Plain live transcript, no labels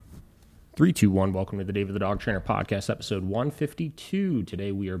3, 2, 1. Welcome to the David the Dog Trainer Podcast, episode 152.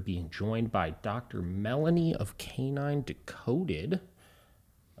 Today we are being joined by Dr. Melanie of Canine Decoded.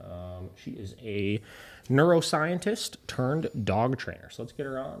 She is a neuroscientist turned dog trainer. So let's get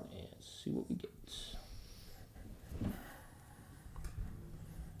her on and see what we get.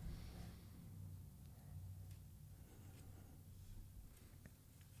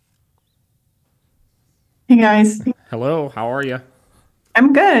 Hey guys. Hello, how are you?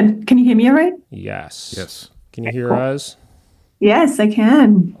 I'm good. Can you hear me all right? Yes. Yes. Can you hear us? Yes, I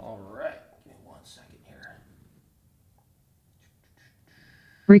can. All right. Give me 1 second here.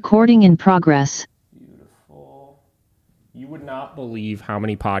 Recording in progress. Beautiful. You would not believe how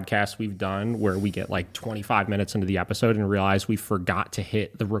many podcasts we've done where we get like 25 minutes into the episode and realize we forgot to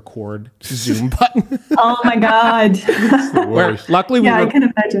hit the record Zoom button. Oh my God. Where, luckily, I can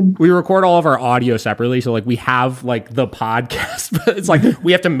imagine. we record all of our audio separately. So like we have like the podcast, but it's like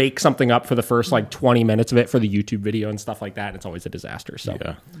we have to make something up for the first like 20 minutes of it for the YouTube video and stuff like that. And it's always a disaster. So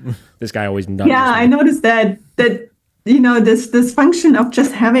this guy always nudges me. I noticed that this function of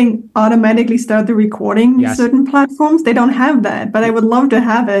just having automatically start the recording, Yes. certain platforms, they don't have that, but I would love to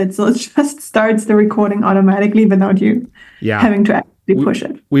have it. So it just starts the recording automatically without you having to actually push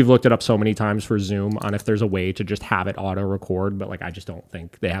it. We've looked it up so many times for Zoom on if there's a way to just have it auto record, but like I just don't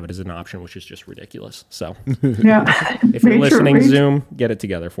think they have it as an option, which is just ridiculous. So if you're listening, Zoom, get it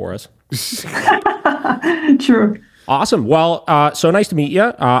together for us. True. Awesome. Well, so nice to meet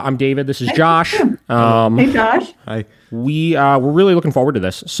you. I'm David. This is Josh. Hey, Josh. Hi. We're really looking forward to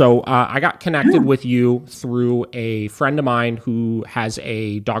this. So I got connected with you through a friend of mine who has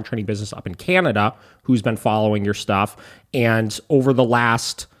a dog training business up in Canada who's been following your stuff. And over the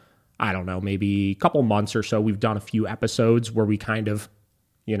last, I don't know, maybe couple months or so, we've done a few episodes where we kind of,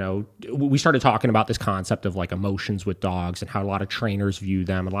 we started talking about this concept of like emotions with dogs and how a lot of trainers view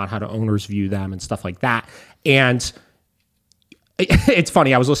them, a lot how owners view them and stuff like that. And it's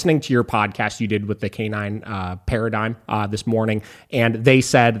funny, I was listening to your podcast you did with the Canine Paradigm this morning, and they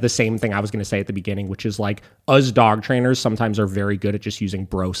said the same thing I was going to say at the beginning, which is like us dog trainers sometimes are very good at just using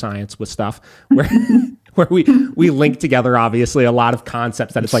bro science with stuff where we link together obviously a lot of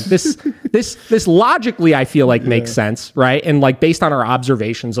concepts that it's like this logically I feel like makes sense, right? And like based on our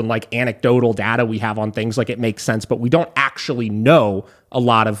observations and like anecdotal data we have on things, like it makes sense, but we don't actually know a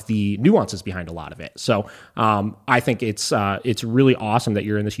lot of the nuances behind a lot of it. So I think it's really awesome that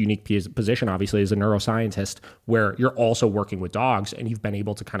you're in this unique position, obviously, as a neuroscientist, where you're also working with dogs and you've been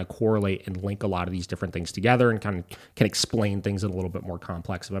able to kind of correlate and link a lot of these different things together and kind of can explain things in a little bit more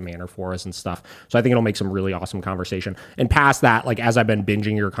complex of a manner for us and stuff. So I think it'll make some really awesome conversation. And past that, like as I've been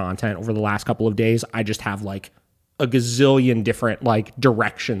binging your content over the last couple of days, I just have like a gazillion different like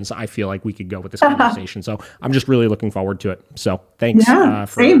directions I feel like we could go with this conversation. So I'm just really looking forward to it. So thanks.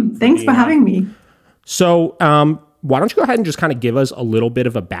 Thanks for having me. So why don't you go ahead and just kind of give us a little bit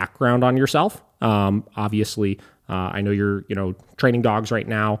of a background on yourself? Obviously, I know you're, training dogs right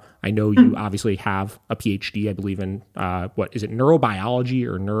now. I know you obviously have a PhD, I believe in, what is it, neurobiology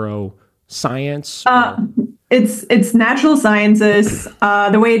or neuroscience? It's natural sciences.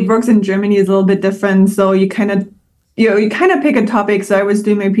 The way it works in Germany is a little bit different. So you kind of pick a topic. So I was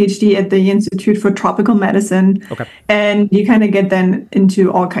doing my PhD at the Institute for Tropical Medicine. Okay. And you kind of get then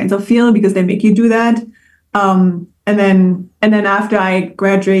into all kinds of field because they make you do that. And then after I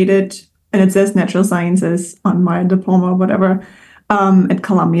graduated, and it says natural sciences on my diploma or whatever, at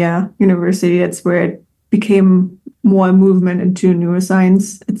Columbia University, that's where it became more movement into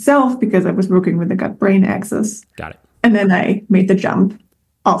neuroscience itself because I was working with the gut-brain axis. Got it. And then I made the jump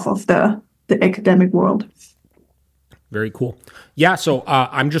off of the academic world. Very cool. Yeah, so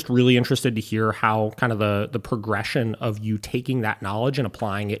I'm just really interested to hear how kind of the progression of you taking that knowledge and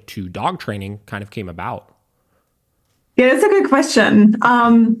applying it to dog training kind of came about. Yeah, that's a good question.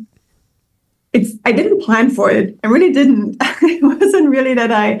 I didn't plan for it. I really didn't. It wasn't really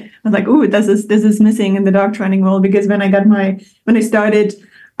that I was like, "Ooh, this is missing in the dog training world." Because when I started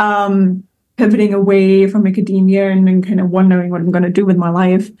pivoting away from academia and then kind of wondering what I'm going to do with my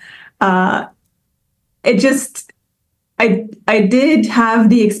life, I did have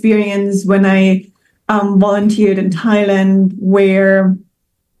the experience when I volunteered in Thailand where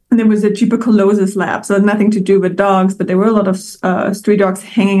there was a tuberculosis lab, so nothing to do with dogs, but there were a lot of stray dogs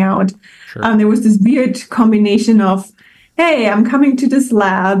hanging out. Sure. There was this weird combination of, hey, I'm coming to this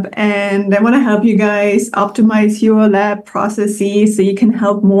lab and I want to help you guys optimize your lab processes so you can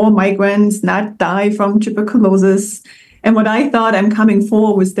help more migrants not die from tuberculosis. And what I thought I'm coming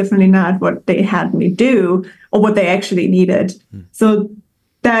for was definitely not what they had me do or what they actually needed. So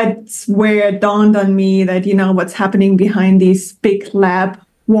that's where it dawned on me that, what's happening behind these big lab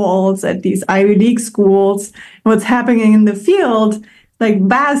walls at these Ivy League schools. What's happening in the field, like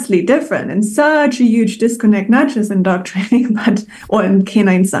vastly different, and such a huge disconnect, not just in dog training, or in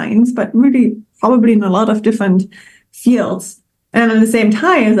canine science, but really probably in a lot of different fields. And at the same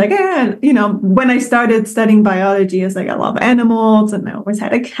time, it's like, when I started studying biology, it's like, I love animals, and I always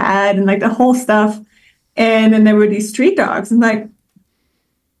had a cat, and like the whole stuff. And then there were these street dogs, and like,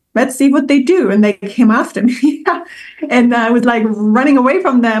 let's see what they do. And they came after me. And I was like running away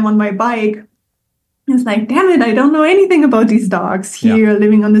from them on my bike. It's like, damn it, I don't know anything about these dogs here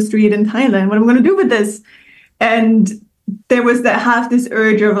living on the street in Thailand. What am I going to do with this? And there was this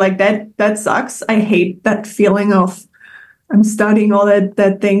urge of like, that sucks. I hate that feeling of I'm studying all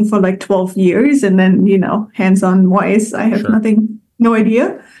that thing for like 12 years. And then, hands-on wise, I have no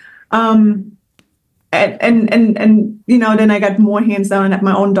idea. And then I got more hands-on at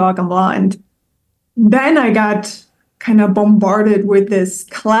my own dog and blah. And then I got kind of bombarded with this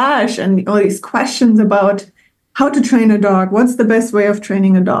clash and all these questions about how to train a dog. What's the best way of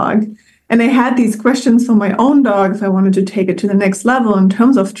training a dog? And I had these questions for my own dog if I wanted to take it to the next level in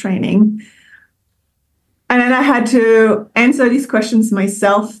terms of training. And then I had to answer these questions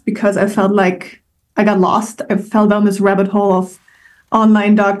myself because I felt like I got lost. I fell down this rabbit hole of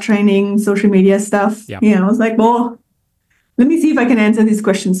online dog training, social media stuff. Yep. I was like, well, let me see if I can answer these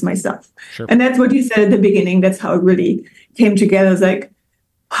questions myself. Sure. And that's what you said at the beginning. That's how it really came together. It's like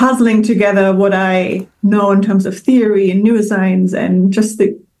puzzling together what I know in terms of theory and neuroscience and just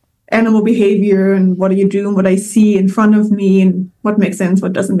the animal behavior and what do you do and what I see in front of me and what makes sense,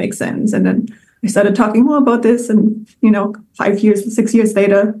 what doesn't make sense. And then I started talking more about this and, 5 years, 6 years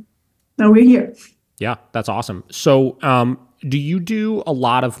later, now we're here. Yeah, that's awesome. So do you do a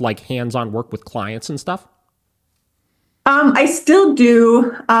lot of like hands-on work with clients and stuff? I still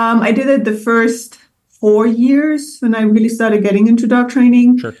do. I did it the first 4 years when I really started getting into dog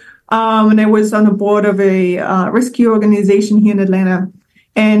training. Sure. And I was on the board of a rescue organization here in Atlanta.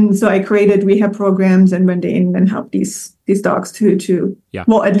 And so I created rehab programs and went in and helped these dogs to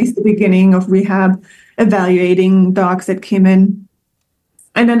well, at least the beginning of rehab, evaluating dogs that came in.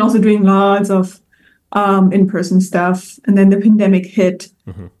 And then also doing lots of in-person stuff. And then the pandemic hit.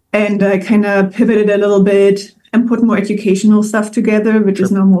 Mm-hmm. And I kind of pivoted a little bit and put more educational stuff together, which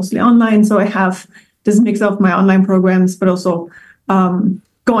is now mostly online. So I have this mix of my online programs, but also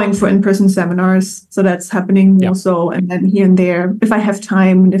going for in-person seminars. So that's happening more so. And then here and there, if I have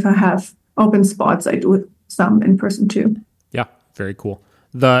time and if I have open spots, I do some in person too. Yeah, very cool.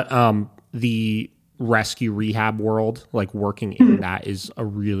 The rescue rehab world, like working in that is a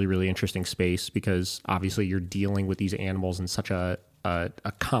really, really interesting space because obviously you're dealing with these animals in such a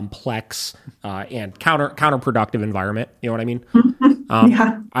complex and counterproductive environment. You know what I mean?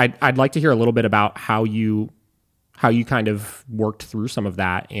 I'd like to hear a little bit about how you kind of worked through some of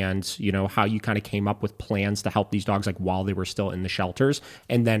that and, how you kind of came up with plans to help these dogs like while they were still in the shelters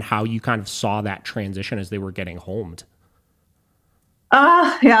and then how you kind of saw that transition as they were getting homed.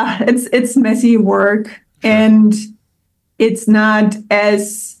 It's messy work and it's not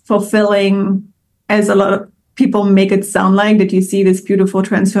as fulfilling as a lot of people make it sound like, that you see these beautiful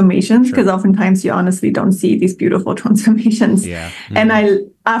transformations, because oftentimes you honestly don't see these beautiful transformations. Yeah. Mm-hmm.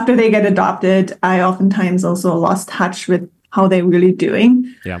 And after they get adopted, I oftentimes also lost touch with how they're really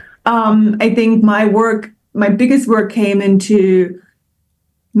doing. Yeah. I think my biggest work came into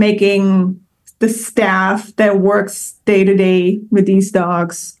making the staff that works day to day with these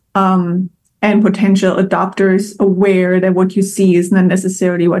dogs and potential adopters aware that what you see is not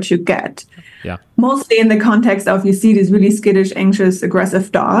necessarily what you get. Yeah. Mostly in the context of you see this really skittish, anxious,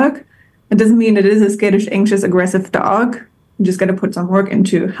 aggressive dog. It doesn't mean it is a skittish, anxious, aggressive dog. You just got to put some work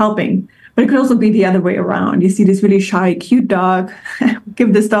into helping. But it could also be the other way around. You see this really shy, cute dog,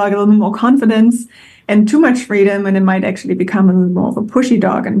 give this dog a little more confidence and too much freedom, and it might actually become a little more of a pushy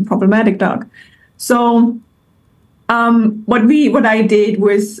dog and problematic dog. So what I did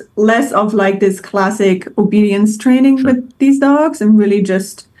was less of like this classic obedience training with these dogs and really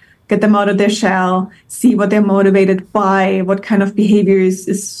just get them out of their shell, see what they're motivated by, what kind of behaviors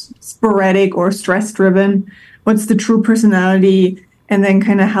is sporadic or stress-driven, what's the true personality, and then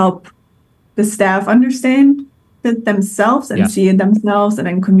kind of help the staff understand it themselves and see it themselves and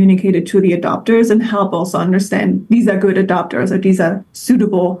then communicate it to the adopters and help also understand these are good adopters or these are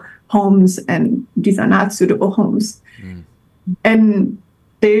suitable homes and these are not suitable homes. Mm. And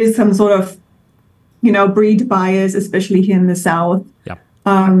there is some sort of, breed bias, especially here in the South. Yeah.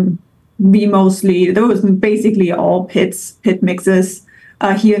 There was basically all pit mixes,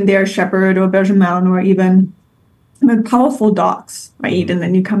 here and there, Shepherd or Belgian Mountain or even powerful dogs, right? And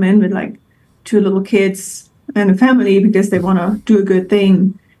then you come in with like two little kids and a family because they want to do a good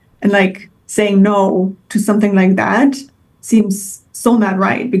thing. And like saying no to something like that seems so not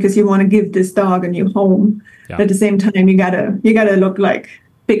right, because you want to give this dog a new home. Yeah. But at the same time, you gotta look like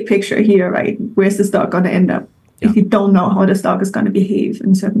big picture here, right? Where's this dog going to end up if you don't know how this dog is going to behave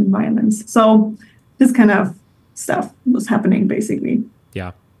in certain environments? So this kind of stuff was happening basically.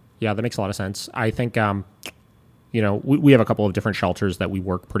 Yeah. Yeah, that makes a lot of sense. I think, we have a couple of different shelters that we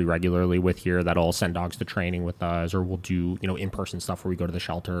work pretty regularly with here that'll send dogs to training with us, or we'll do, in-person stuff where we go to the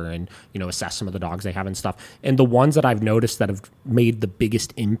shelter and, assess some of the dogs they have and stuff. And the ones that I've noticed that have made the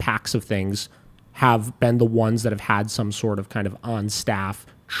biggest impacts of things have been the ones that have had some sort of kind of on-staff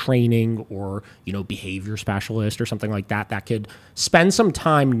training or, behavior specialist or something like that could spend some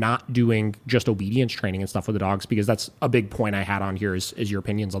time not doing just obedience training and stuff with the dogs, because that's a big point I had on here is your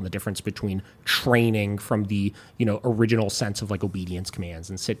opinions on the difference between training from the, original sense of like obedience commands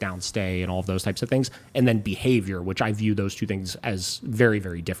and sit down, stay and all of those types of things, and then behavior, which I view those two things as very,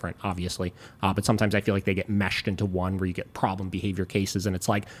 very different, obviously. But sometimes I feel like they get meshed into one where you get problem behavior cases and it's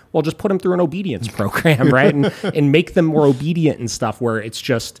like, well, just put them through an obedience program, right? And make them more obedient and stuff, where it's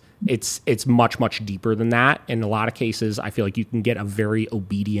just, it's much, much deeper than that. In a lot of cases, I feel like you can get a very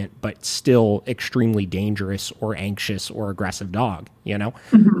obedient but still extremely dangerous or anxious or aggressive dog,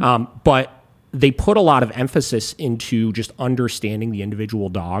 but they put a lot of emphasis into just understanding the individual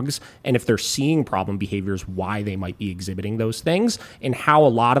dogs, and if they're seeing problem behaviors, why they might be exhibiting those things, and how a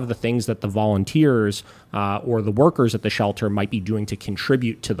lot of the things that the volunteers or the workers at the shelter might be doing to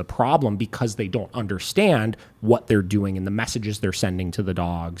contribute to the problem, because they don't understand what they're doing and the messages they're sending to the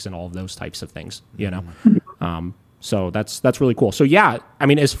dogs and all of those types of things, So that's really cool. So yeah, I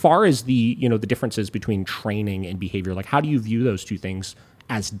mean, as far as the, the differences between training and behavior, like how do you view those two things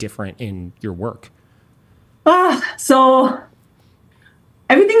as different in your work? So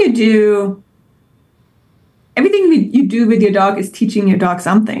everything you do with your dog is teaching your dog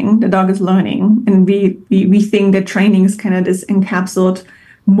something. The dog is learning, and we think that training is kind of this encapsulated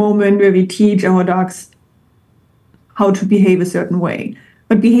moment where we teach our dogs how to behave a certain way.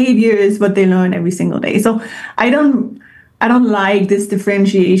 But behavior is what they learn every single day. So I don't like this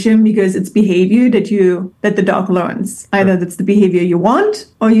differentiation, because it's behavior that the dog learns. Either that's the behavior you want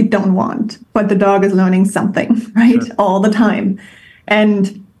or you don't want, but the dog is learning something, right? Sure. All the time.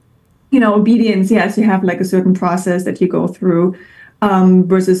 And, obedience, yes, you have like a certain process that you go through,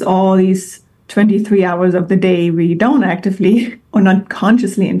 versus all these 23 hours of the day where you don't actively or not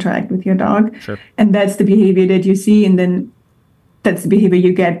consciously interact with your dog. Sure. And that's the behavior that you see, and then that's the behavior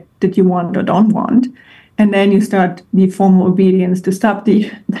you get that you want or don't want. And then you start the formal obedience to stop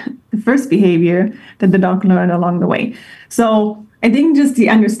the first behavior that the dog learned along the way. So I think just the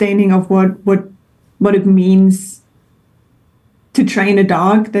understanding of what it means to train a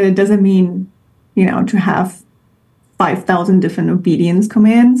dog, that it doesn't mean, to have 5,000 different obedience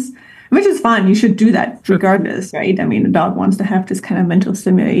commands, which is fun. You should do that regardless, right? I mean, the dog wants to have this kind of mental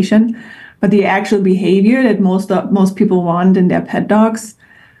stimulation, but the actual behavior that most people want in their pet dogs,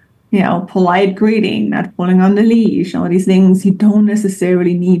 polite greeting, not pulling on the leash, all these things, you don't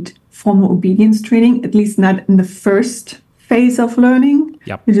necessarily need formal obedience training, at least not in the first phase of learning.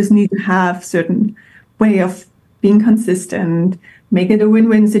 Yep. You just need to have certain way of being consistent, make it a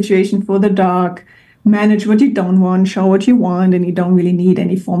win-win situation for the dog, manage what you don't want, show what you want, and you don't really need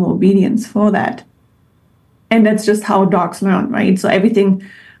any formal obedience for that. And that's just how dogs learn, right? So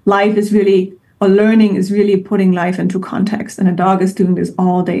learning is really putting life into context, and a dog is doing this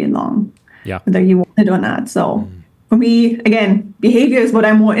all day long, whether you want it or not. So for me, again, behavior is what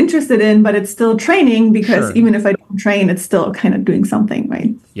I'm more interested in, but it's still training, because even if I don't train, it's still kind of doing something,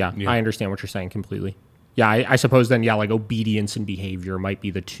 right? Yeah. I understand what you're saying completely. Yeah, I suppose then, like obedience and behavior might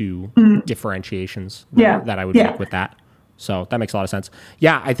be the two differentiations that I would make with that. So that makes a lot of sense.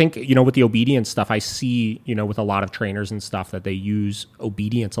 Yeah, I think, with the obedience stuff, I see, with a lot of trainers and stuff, that they use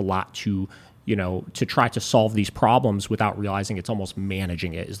obedience a lot to try to solve these problems without realizing it's almost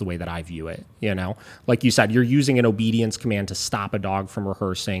managing it, is the way that I view it. Like you said, you're using an obedience command to stop a dog from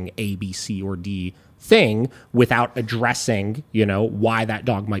rehearsing A, B, C, or D thing without addressing, why that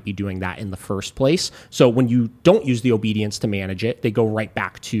dog might be doing that in the first place. So when you don't use the obedience to manage it, they go right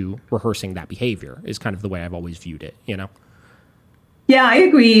back to rehearsing that behavior, is kind of the way I've always viewed it, Yeah, I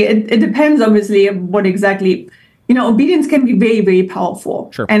agree. It depends, obviously, on what exactly, obedience can be very, very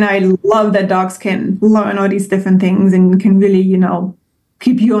powerful. Sure. And I love that dogs can learn all these different things and can really,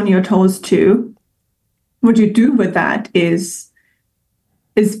 keep you on your toes too. What you do with that is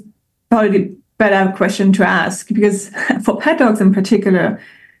probably the better question to ask, because for pet dogs in particular,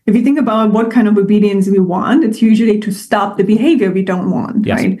 if you think about what kind of obedience we want, it's usually to stop the behavior we don't want,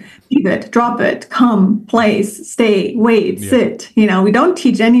 Yes. right? Leave it, drop it, come, place, stay, wait, sit. We don't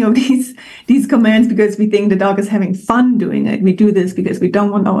teach any of these commands because we think the dog is having fun doing it. We do this because we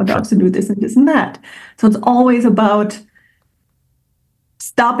don't want our dogs to do this and this and that. So it's always about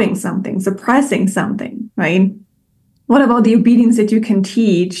stopping something, suppressing something, right? What about the obedience that you can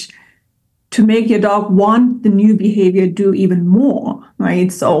teach to make your dog want the new behavior do even more, right?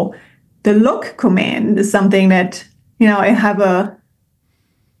 So the look command is something that, I have a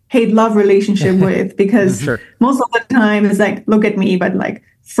hate-love relationship with because most of the time it's like, look at me, but like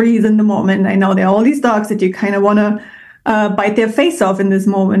freeze in the moment. I know there are all these dogs that you kind of want to bite their face off in this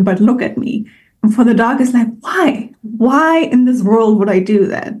moment, but look at me. And for the dog, it's like, why? Why in this world would I do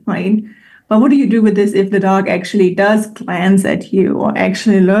that, right? But what do you do with this if the dog actually does glance at you or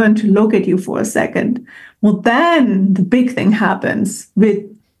actually learn to look at you for a second? Well, then the big thing happens with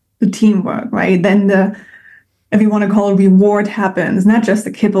the teamwork, right? Then if you want to call it reward happens, not just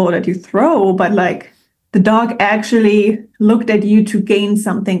the kibble that you throw, but like the dog actually looked at you to gain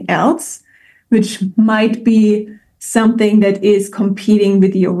something else, which might be something that is competing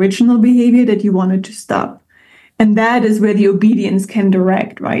with the original behavior that you wanted to stop. And that is where the obedience can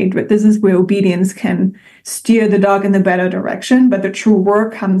direct, right? But this is where obedience can steer the dog in the better direction. But the true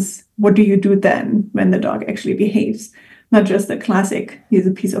work comes, what do you do then when the dog actually behaves? Not just the classic, here's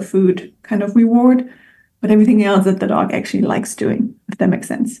a piece of food kind of reward, but everything else that the dog actually likes doing, if that makes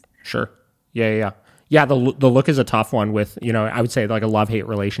sense. Sure. Yeah. Yeah, the look is a tough one with, I would say like a love-hate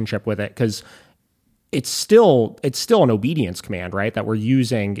relationship with it because it's still an obedience command, right? That we're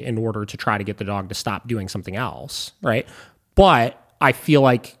using in order to try to get the dog to stop doing something else, right? But I feel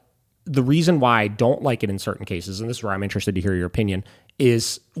like the reason why I don't like it in certain cases, and this is where I'm interested to hear your opinion,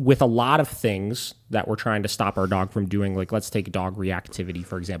 is with a lot of things that we're trying to stop our dog from doing, like let's take dog reactivity,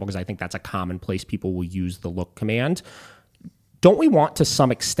 for example, because I think that's a common place people will use the look command. Don't we want to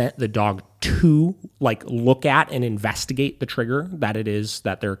some extent the dog to like look at and investigate the trigger that it is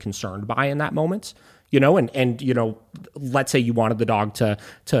that they're concerned by in that moment? And let's say you wanted the dog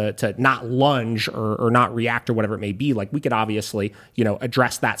to not lunge or not react or whatever it may be. Like we could obviously,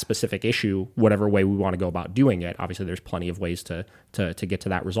 address that specific issue, whatever way we want to go about doing it. Obviously, there's plenty of ways to get to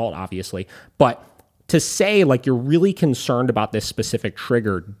that result, obviously. But to say like you're really concerned about this specific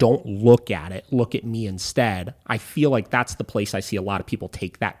trigger, don't look at it, look at me instead. I feel like that's the place I see a lot of people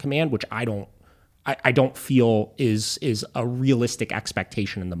take that command, which I don't feel is a realistic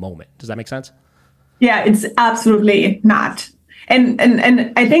expectation in the moment. Does that make sense? Yeah, it's absolutely not. And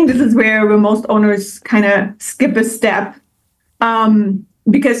I think this is where most owners kind of skip a step.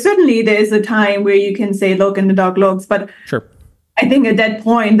 Because certainly there is a time where you can say, look, and the dog looks. But sure. I think at that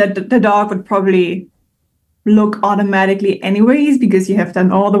point that the dog would probably look automatically anyways because you have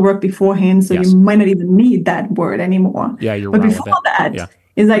done all the work beforehand. So you might not even need that word anymore. Yeah, you're But relevant. before that,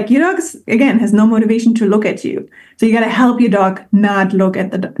 it's like your dog, again, has no motivation to look at you. So you got to help your dog not look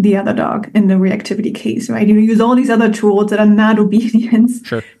at the other dog in the reactivity case, right? You use all these other tools that are not obedience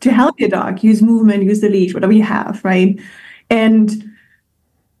to help your dog. Use movement, use the leash, whatever you have, right? And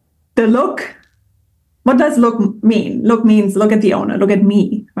the look, what does look mean? Look means look at the owner, look at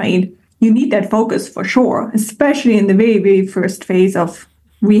me, right? You need that focus for sure, especially in the very, very first phase of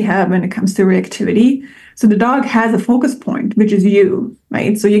rehab when it comes to reactivity. So the dog has a focus point, which is you,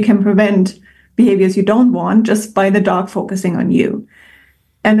 right? So you can prevent behaviors you don't want just by the dog focusing on you.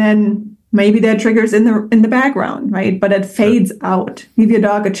 And then maybe there are triggers in the background, right? But it fades out. Give your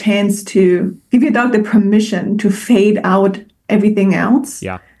dog a chance to, give your dog the permission to fade out everything else.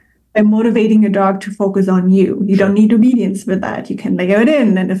 Yeah. And motivating your dog to focus on you. You don't need obedience with that. You can layer it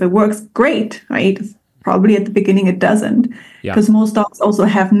in. And if it works, great, right? Probably at the beginning it doesn't. Because most dogs also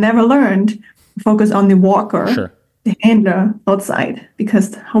have never learned to focus on the walker, the handler outside.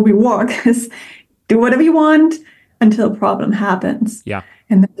 Because how we walk is do whatever you want until a problem happens. Yeah.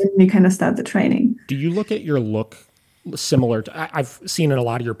 And then we kind of start the training. Do you look at your look similar to, I've seen in a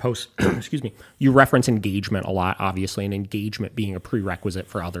lot of your posts, excuse me, you reference engagement a lot, obviously, and engagement being a prerequisite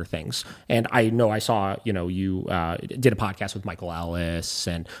for other things. And I know I saw, you did a podcast with Michael Ellis,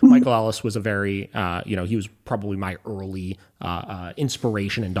 and Michael Ellis was a very, he was probably my early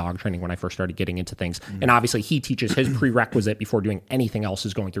inspiration in dog training when I first started getting into things. And obviously he teaches his prerequisite before doing anything else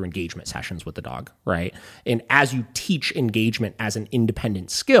is going through engagement sessions with the dog, right? And as you teach engagement as an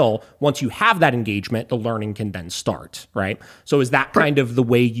independent skill, once you have that engagement, the learning can then start, right? So is that kind of the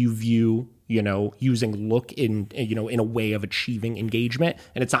way you view, using look in a way of achieving engagement.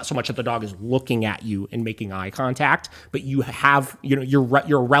 And it's not so much that the dog is looking at you and making eye contact, but you have, you're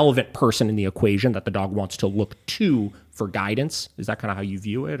a relevant person in the equation that the dog wants to look to for guidance. Is that kind of how you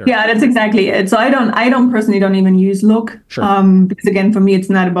view it? Or? Yeah, that's exactly it. So I don't personally don't even use look. Sure. Because again, for me, it's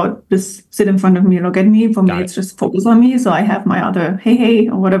not about just sit in front of me, look at me. For me, it's just focus on me. So I have my other hey,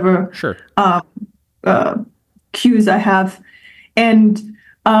 or whatever sure. cues I have. And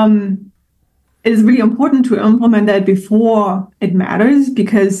it is really important to implement that before it matters,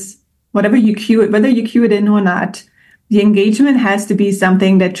 because whether you cue it in or not, the engagement has to be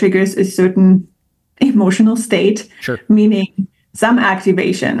something that triggers a certain emotional state, sure. Meaning some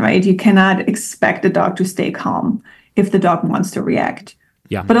activation, right? You cannot expect the dog to stay calm if the dog wants to react.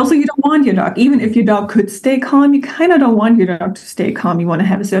 Yeah. But also you don't want your dog, even if your dog could stay calm, you kind of don't want your dog to stay calm. You want to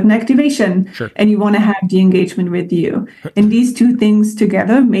have a certain activation, sure. And you want to have the engagement with you. And these two things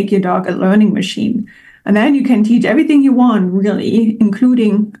together make your dog a learning machine. And then you can teach everything you want, really,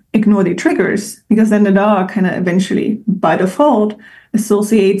 including ignore the triggers, because then the dog kind of eventually, by default,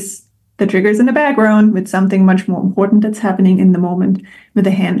 associates the triggers in the background with something much more important that's happening in the moment with the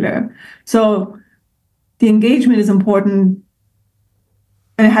handler. So the engagement is important,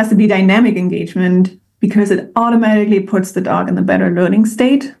 and it has to be dynamic engagement because it automatically puts the dog in the better learning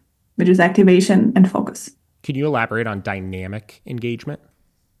state, which is activation and focus. Can you elaborate on dynamic engagement?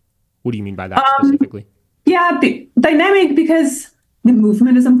 What do you mean by that specifically? Yeah, dynamic because the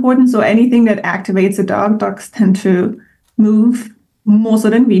movement is important. So anything that activates a dog, dogs tend to move more so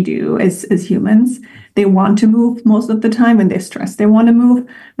than we do as humans. They want to move most of the time. When they're stressed, they want to move.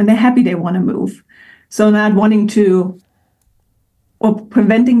 When they're happy, they want to move. So not wanting to or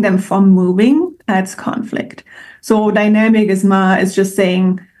preventing them from moving, that's conflict. So dynamic is just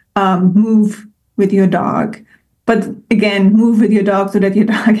saying move with your dog. But again, move with your dog so that your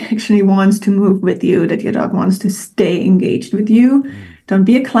dog actually wants to move with you, that your dog wants to stay engaged with you. Don't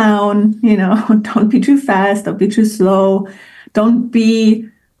be a clown, don't be too fast, don't be too slow. Don't be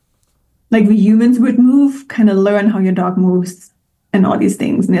like we humans would move, kind of learn how your dog moves and all these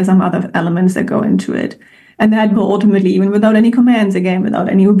things. And there's some other elements that go into it. And that will ultimately, even without any commands, again, without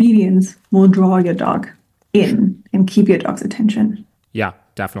any obedience, will draw your dog in and keep your dog's attention. Yeah,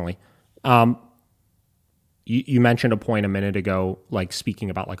 definitely. You mentioned a point a minute ago, like speaking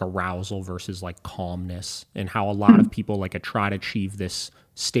about like arousal versus like calmness, and how a lot of people like try to achieve this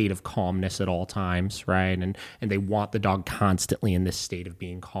state of calmness at all times, right? And they want the dog constantly in this state of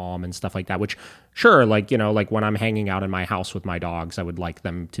being calm and stuff like that, which sure, like, like when I'm hanging out in my house with my dogs, I would like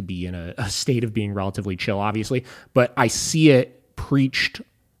them to be in a state of being relatively chill, obviously. But I see it preached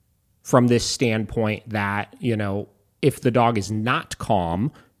from this standpoint that, if the dog is not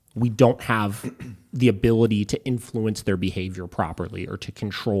calm, we don't have the ability to influence their behavior properly or to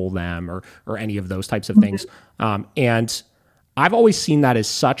control them or any of those types of things. And I've always seen that as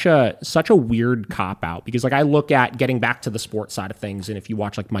such a weird cop out, because like I look at getting back to the sports side of things, and if you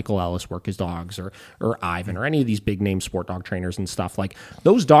watch like Michael Ellis work his dogs or Ivan or any of these big name sport dog trainers and stuff, like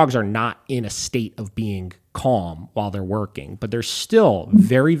those dogs are not in a state of being calm while they're working, but they're still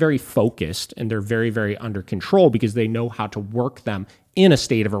very, very focused, and they're very, very under control because they know how to work them in a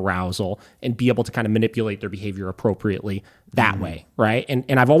state of arousal and be able to kind of manipulate their behavior appropriately that way, right?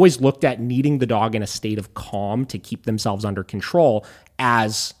 And I've always looked at needing the dog in a state of calm to keep themselves under control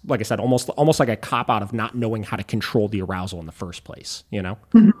as, like I said, almost like a cop-out of not knowing how to control the arousal in the first place,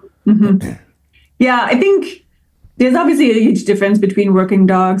 Mm-hmm. Yeah, I think there's obviously a huge difference between working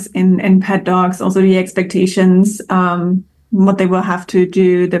dogs and pet dogs, also the expectations, what they will have to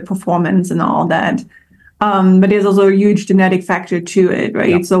do, the performance and all that. But there's also a huge genetic factor to it,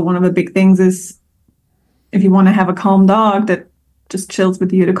 right? Yep. So one of the big things is if you want to have a calm dog that just chills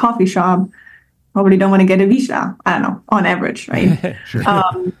with you at a coffee shop, probably don't want to get a Vizsla, I don't know, on average, right? Sure.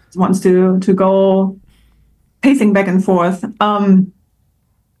 Wants to go pacing back and forth. But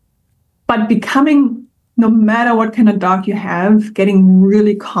becoming, no matter what kind of dog you have, getting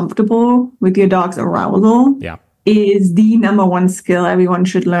really comfortable with your dog's arousal is the number one skill everyone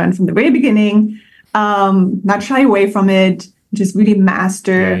should learn from the very beginning. Not shy away from it, just really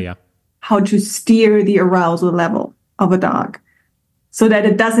master how to steer the arousal level of a dog so that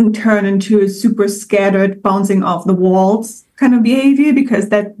it doesn't turn into a super scattered, bouncing off the walls kind of behavior, because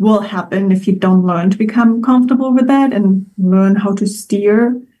that will happen if you don't learn to become comfortable with that and learn how to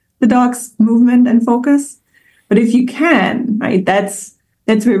steer the dog's movement and focus. But if you can, right, that's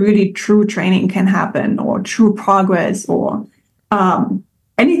where really true training can happen, or true progress, or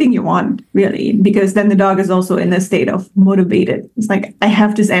anything you want, really, because then the dog is also in a state of motivated. It's like, I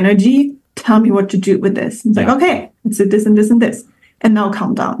have this energy, tell me what to do with this. It's like, okay, let's do this and this and this, and now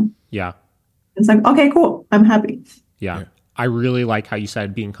calm down. Yeah. It's like, okay, cool, I'm happy. Yeah. I really like how you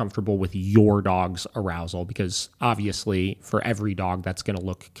said being comfortable with your dog's arousal, because obviously for every dog that's going to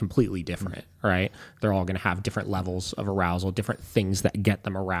look completely different, right? They're all going to have different levels of arousal, different things that get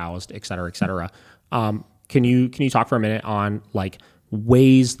them aroused, et cetera, et cetera. Can you talk for a minute on like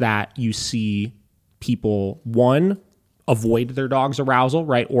ways that you see people, one, avoid their dog's arousal,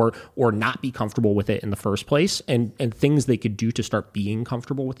 right? Or not be comfortable with it in the first place, and things they could do to start being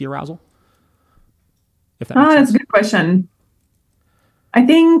comfortable with the arousal? If that makes sense. That's a good question. I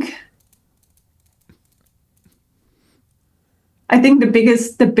think the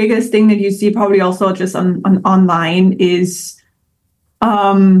biggest thing that you see probably also just on online is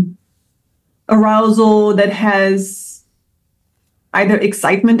arousal that has either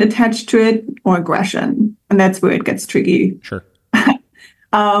excitement attached to it or aggression, and that's where it gets tricky. Sure.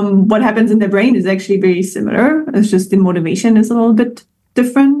 What happens in the brain is actually very similar. It's just the motivation is a little bit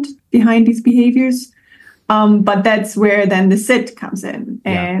different behind these behaviors. But that's where then the sit comes in,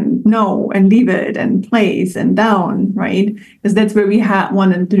 and no, and leave it, and place, and down, right? Because that's where we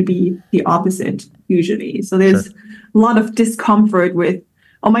want it to be the opposite usually. So there's a lot of discomfort with,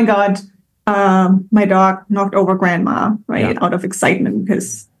 oh my God, my dog knocked over grandma, right? Out of excitement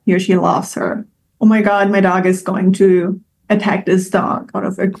because he or she loves her. Oh my God, my dog is going to attack this dog out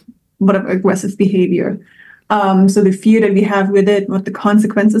of whatever aggressive behavior. So the fear that we have with it, what the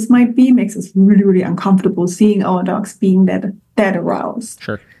consequences might be, makes us really, really uncomfortable seeing our dogs being that aroused.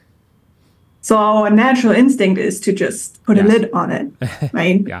 Sure. So our natural instinct is to just put a lid on it,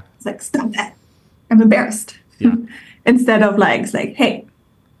 right? It's like, stop that. I'm embarrassed. Yeah. Instead of like, it's like, hey,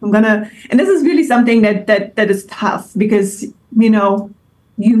 and this is really something that is tough because,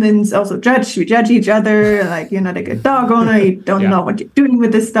 humans also we judge each other, like, you're not a good dog owner, you don't know what you're doing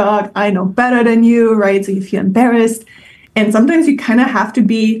with this dog, I know better than you, right? So you feel embarrassed. And sometimes you kind of have to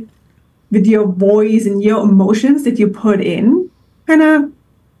be, with your voice and your emotions that you put in, kind of,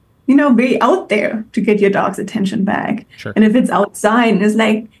 very out there to get your dog's attention back. Sure. And if it's outside and it's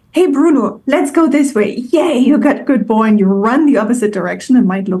like, hey, Bruno, let's go this way. Yay, you got a good boy, and you run the opposite direction, it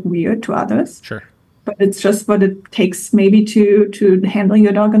might look weird to others. Sure. But it's just what it takes maybe to handle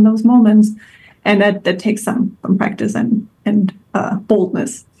your dog in those moments. And that takes some practice and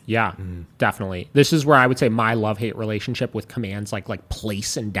boldness. Yeah, definitely. This is where I would say my love-hate relationship with commands like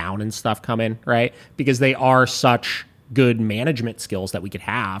place and down and stuff come in, right? Because they are such good management skills that we could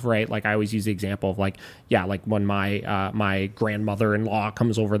have, right? Like I always use the example of like when my grandmother-in-law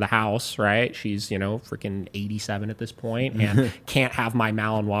comes over the house, right? She's, freaking 87 at this point and can't have my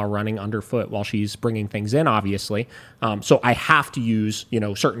Malinois running underfoot while she's bringing things in, obviously. So I have to use,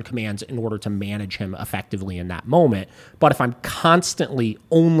 certain commands in order to manage him effectively in that moment. But if I'm constantly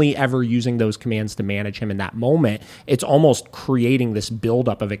only ever using those commands to manage him in that moment, it's almost creating this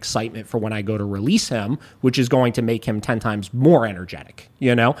buildup of excitement for when I go to release him, which is going to make him 10 times more energetic,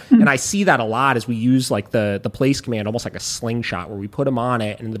 And I see that a lot as we use like the place command, almost like a slingshot, where we put them on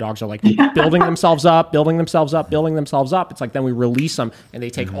it and the dogs are like building themselves up. It's like then we release them and they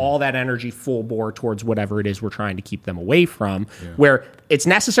take all that energy full bore towards whatever it is we're trying to keep them away from, where it's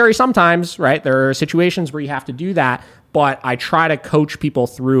necessary sometimes, right? There are situations where you have to do that. But I try to coach people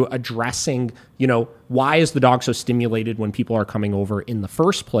through addressing, why is the dog so stimulated when people are coming over in the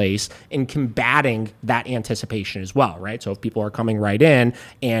first place, and combating that anticipation as well, right? So if people are coming right in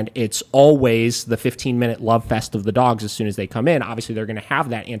and it's always the 15-minute love fest of the dogs as soon as they come in, obviously they're going to have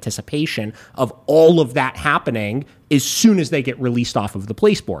that anticipation of all of that happening as soon as they get released off of the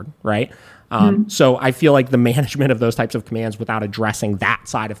place board, right? So I feel like the management of those types of commands without addressing that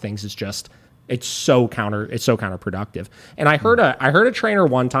side of things is just... It's so counterproductive. And I heard a trainer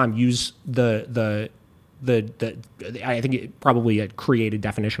one time use the I think it probably a created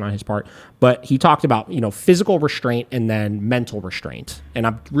definition on his part, but he talked about, physical restraint and then mental restraint. And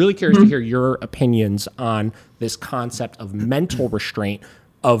I'm really curious to hear your opinions on this concept of mental restraint,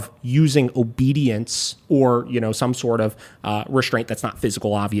 of using obedience or, some sort of restraint that's not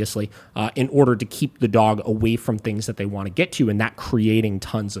physical, obviously, in order to keep the dog away from things that they want to get to, and that creating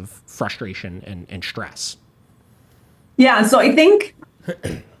tons of frustration and stress. Yeah, so I think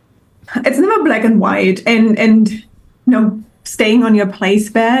it's never black and white, and staying on your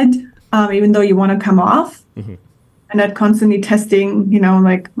place bed, even though you want to come off. And not constantly testing,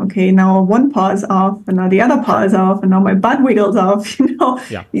 like, okay, now one paw is off, and now the other paw is off, and now my butt wiggles off,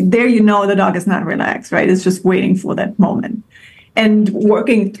 There the dog is not relaxed, right? It's just waiting for that moment. And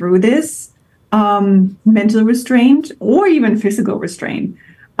working through this mental restraint or even physical restraint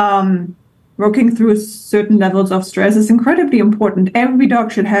working through certain levels of stress is incredibly important. Every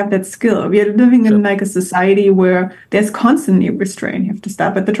dog should have that skill. We are living in like a society where there's constantly restraint. You have to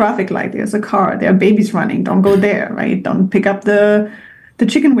stop at the traffic light. There's a car. There are babies running. Don't go there, right? Don't pick up the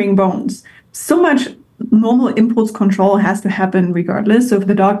chicken wing bones. So much normal impulse control has to happen regardless. So if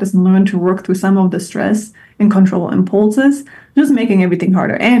the dog doesn't learn to work through some of the stress and control impulses, just making everything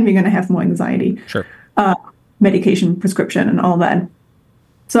harder. And we're going to have more anxiety. Sure. Medication, prescription, and all that.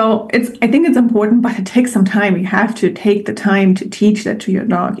 So I think it's important, but it takes some time. You have to take the time to teach that to your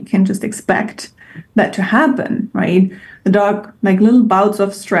dog. You can't just expect that to happen, right? The dog, like little bouts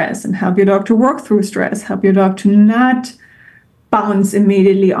of stress, and help your dog to work through stress, help your dog to not bounce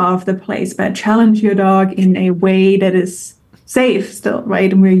immediately off the place, but challenge your dog in a way that is safe still,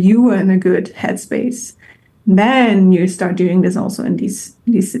 right? And where you are in a good headspace. Then you start doing this also in these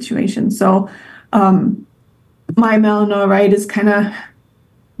situations. So my Melanie, right, is kind of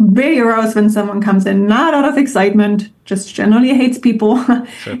very aroused when someone comes in, not out of excitement, just generally hates people,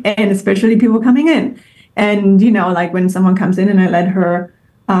 sure. And especially people coming in. And, like when someone comes in and I let her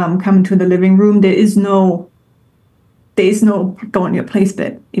come into the living room, there is no go on your place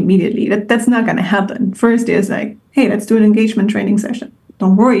bed immediately. That's not going to happen. First, there's like, hey, let's do an engagement training session.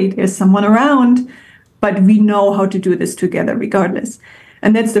 Don't worry, there's someone around, but we know how to do this together regardless.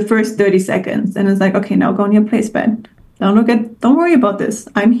 And that's the first 30 seconds. And it's like, okay, now go on your place bed. Don't worry about this.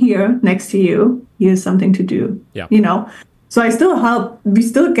 I'm here next to you. Here's something to do. Yeah. So I still help. We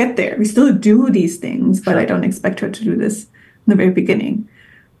still get there. We still do these things, but I don't expect her to do this in the very beginning.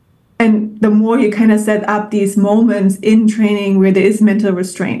 And the more you kind of set up these moments in training where there is mental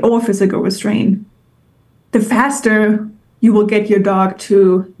restraint or physical restraint, the faster you will get your dog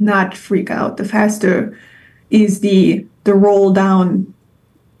to not freak out. The faster is the roll down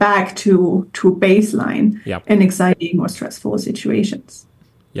back to baseline in exciting or stressful situations.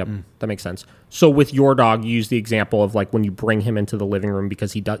 Yep, that makes sense. So with your dog, you use the example of like when you bring him into the living room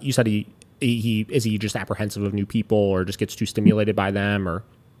because he does. You said he is he just apprehensive of new people or just gets too stimulated by them or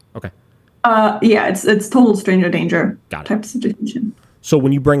okay. It's total stranger danger type of situation. So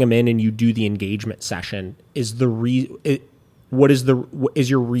when you bring him in and you do the engagement session, is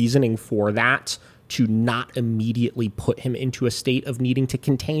your reasoning for that to not immediately put him into a state of needing to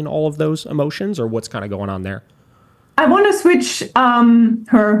contain all of those emotions, or what's kind of going on there? I want to switch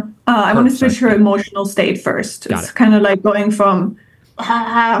her emotional state first. It's kind of like going from,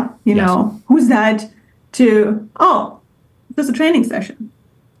 who's that, to, there's a training session.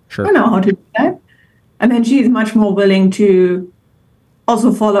 Sure. I know how to do that. And then she's much more willing to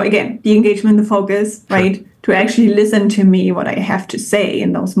also follow, again, the engagement, the focus, sure. Right? To actually listen to me, what I have to say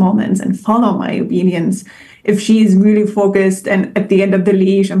in those moments and follow my obedience. If she's really focused and at the end of the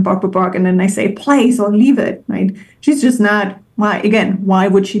leash and bark, and then I say, place or leave it, right? She's just not, why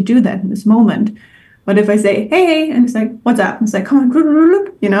would she do that in this moment? But if I say, hey, and it's like, what's up? It's like, come on,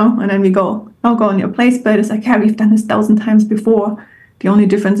 and then we go, I'll go on your place, but it's like, yeah, we've done this 1,000 times before. The only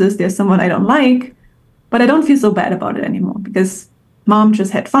difference is there's someone I don't like, but I don't feel so bad about it anymore because mom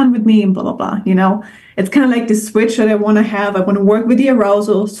just had fun with me and blah, blah, blah, It's kind of like the switch that I want to have. I want to work with the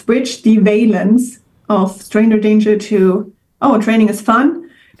arousal, switch the valence of stranger danger to, training is fun.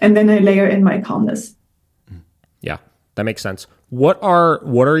 And then I layer in my calmness. Yeah, that makes sense. What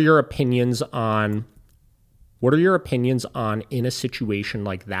are your opinions on in a situation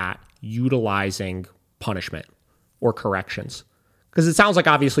like that, utilizing punishment or corrections? Because it sounds like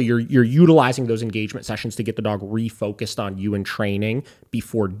obviously you're utilizing those engagement sessions to get the dog refocused on you and training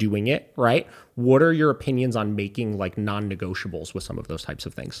before doing it, right? What are your opinions on making like non-negotiables with some of those types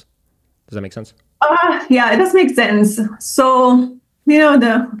of things? Does that make sense? Yeah, it does make sense. So,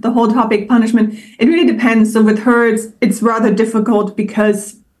 the whole topic punishment, it really depends. So with her, it's rather difficult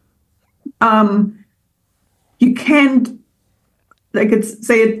because you can't,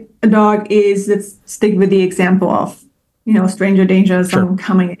 say a dog is, let's stick with the example of, stranger danger, someone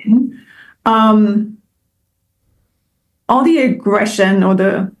coming in. All the aggression or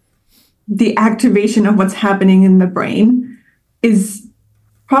the activation of what's happening in the brain is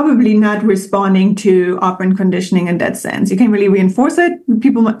probably not responding to operant conditioning in that sense. You can't really reinforce it.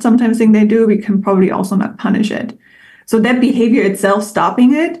 People sometimes think they do. We can probably also not punish it. So that behavior itself,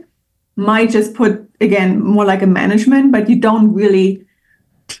 stopping it, might just put, again, more like a management, but you don't really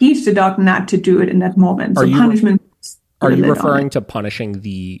teach the dog not to do it in that moment. So punishment. Are you referring to punishing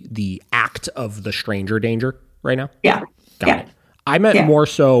the act of the stranger danger right now? Yeah. Got it. I meant more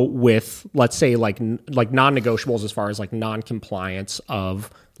so with, let's say, like non-negotiables as far as like non-compliance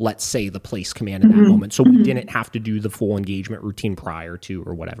of, let's say, the place command in that moment. So we didn't have to do the full engagement routine prior to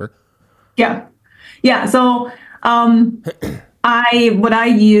or whatever. Yeah. Yeah. So what I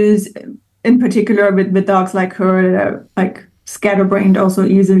use in particular with dogs like her that are like scatterbrained also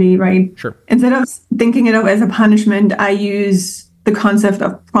easily, right? Sure. Instead of thinking it of as a punishment, I use the concept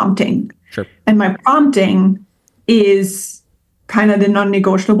of prompting. Sure. And my prompting is kind of the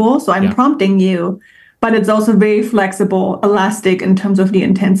non-negotiable. So I'm prompting you, but it's also very flexible, elastic in terms of the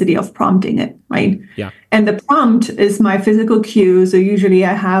intensity of prompting it, right? Yeah. And the prompt is my physical cue. So usually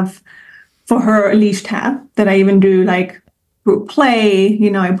I have for her a leash tap that I even do like through play,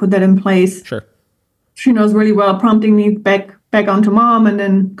 I put that in place. Sure. She knows really well, prompting me back onto mom and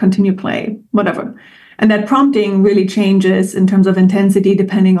then continue play, whatever. And that prompting really changes in terms of intensity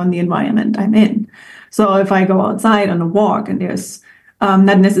depending on the environment I'm in. So if I go outside on a walk and there's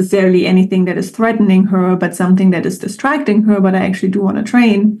not necessarily anything that is threatening her, but something that is distracting her, but I actually do want to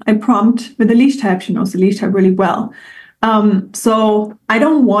train, I prompt with the leash tap. She knows the leash tap really well. So I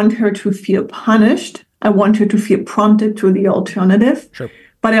don't want her to feel punished. I want her to feel prompted to the alternative. Sure.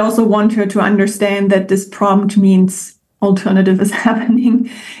 But I also want her to understand that this prompt means alternative is happening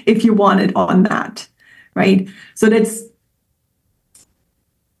if you want it on that, right? So that's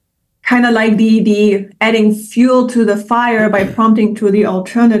kind of like the adding fuel to the fire by prompting to the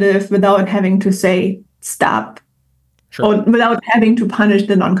alternative without having to say stop. Sure. Or without having to punish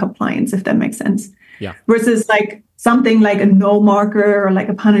the non-compliance, if that makes sense. Yeah. Versus like something like a no marker or like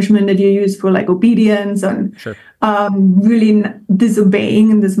a punishment that you use for like obedience and sure. Really disobeying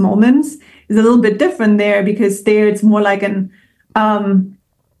in these moments is a little bit different there, because there it's more like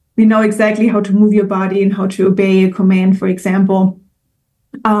we know exactly how to move your body and how to obey a command, for example.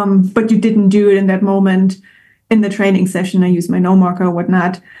 But you didn't do it in that moment in the training session. I use my no marker or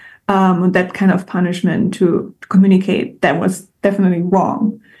whatnot. That kind of punishment to communicate that was definitely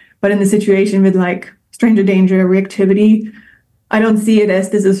wrong. But in the situation with like stranger danger, reactivity, I don't see it as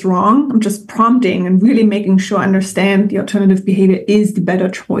this is wrong. I'm just prompting and really making sure I understand the alternative behavior is the better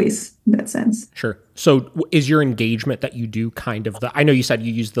choice in that sense. Sure. So is your engagement that you do kind of I know you said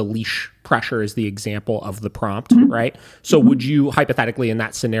you use the leash pressure as the example of the prompt, mm-hmm. right? So mm-hmm. would you hypothetically in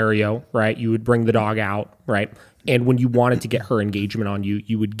that scenario, right, you would bring the dog out, right? And when you wanted to get her engagement on you,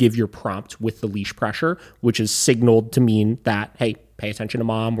 you would give your prompt with the leash pressure, which is signaled to mean that, hey, pay attention to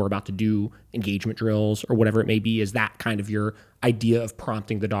mom, we're about to do engagement drills or whatever it may be. Is that kind of your idea of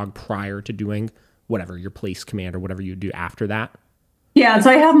prompting the dog prior to doing whatever, your place command or whatever you do after that? Yeah, so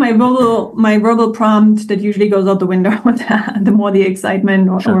I have my verbal prompt that usually goes out the window with the more the excitement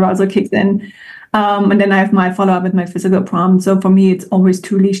or arousal kicks in. And then I have my follow-up with my physical prompt. So for me, it's always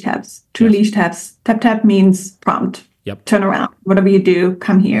 2 leash taps. Leash taps. Tap, tap means prompt. Yep. Turn around. Whatever you do,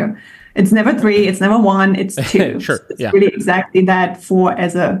 come here. It's never 3. It's never 1. It's 2. Sure. So it's really exactly that for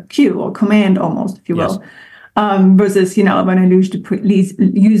as a cue or command almost, if you will. Versus, when I use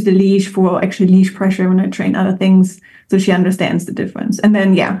the leash for actually leash pressure when I train other things. So she understands the difference. And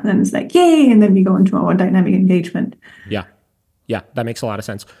then, then it's like, yay. And then we go into our dynamic engagement. Yeah. Yeah. That makes a lot of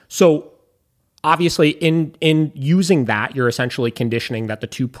sense. So obviously in using that, you're essentially conditioning that the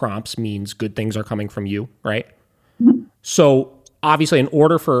 2 prompts means good things are coming from you, right? Mm-hmm. So obviously in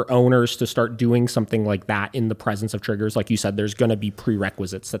order for owners to start doing something like that in the presence of triggers, like you said, there's going to be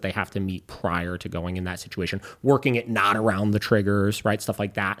prerequisites that they have to meet prior to going in that situation, working it not around the triggers, right? Stuff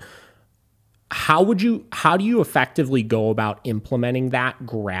like that. How do you effectively go about implementing that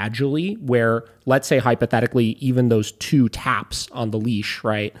gradually where, let's say hypothetically, even those 2 taps on the leash,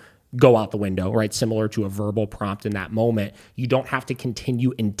 right, go out the window, right? Similar to a verbal prompt in that moment, you don't have to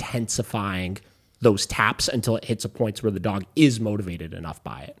continue intensifying those taps until it hits a point where the dog is motivated enough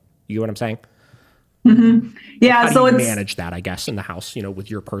by it. You know what I'm saying? Mm-hmm. Yeah. How do you manage that, I guess, in the house,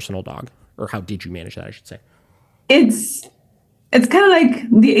 with your personal dog? Or how did you manage that, I should say? It's kind of like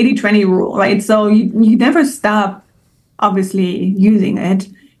the 80-20 rule, right? So you never stop, obviously, using it.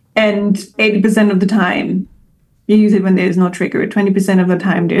 And 80% of the time, you use it when there's no trigger. 20% of the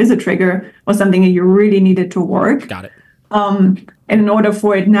time, there is a trigger or something that you really needed to work. Got it. And in order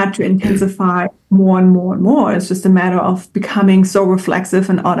for it not to intensify more and more and more, it's just a matter of becoming so reflexive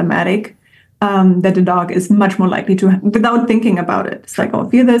and automatic that the dog is much more likely to, without thinking about it. It's like, oh, I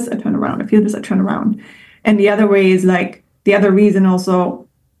feel this, I turn around. I feel this, I turn around. And the other way is like, the other reason also,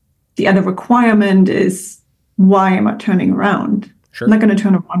 the other requirement is, why am I turning around? Sure. I'm not going to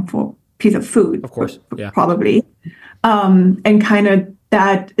turn around for a piece of food. Of course, yeah. Probably. And kind of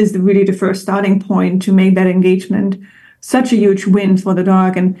that is really the first starting point to make that engagement such a huge win for the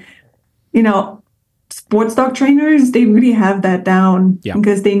dog. And, sports dog trainers, they really have that down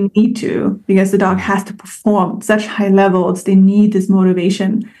because they need to, because the dog has to perform such high levels. They need this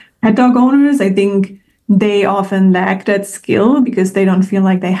motivation. Pet dog owners, I think they often lack that skill because they don't feel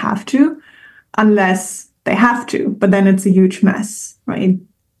like they have to unless they have to. But then it's a huge mess, right?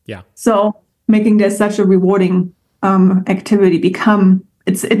 Yeah. So making this such a rewarding activity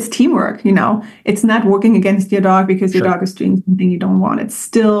it's teamwork, It's not working against your dog because your dog is doing something you don't want. It's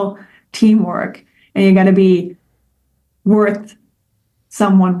still teamwork, and you got to be worth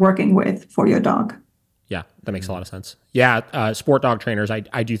someone working with for your dog. Yeah, that makes a lot of sense. Yeah, sport dog trainers,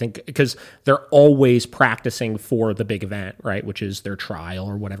 I do think, because they're always practicing for the big event, right, which is their trial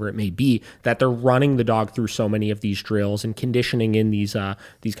or whatever it may be, that they're running the dog through so many of these drills and conditioning in these kind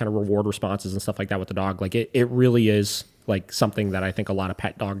of reward responses and stuff like that with the dog. Like it really is like something that I think a lot of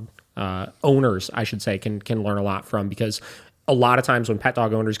pet dog owners, I should say, can learn a lot from, because a lot of times when pet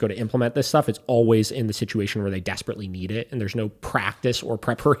dog owners go to implement this stuff, it's always in the situation where they desperately need it, and there's no practice or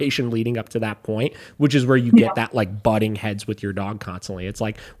preparation leading up to that point, which is where you get that like butting heads with your dog constantly. It's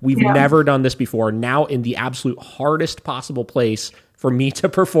like, we've never done this before. Now, in the absolute hardest possible place for me to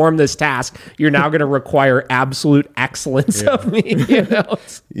perform this task, you're now going to require absolute excellence of me.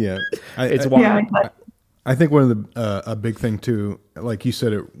 It's wild. I think one of the a big thing too, like you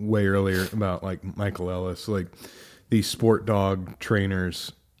said it way earlier about like Michael Ellis, like these sport dog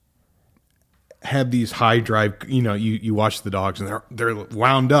trainers have these high drive, you watch the dogs and they're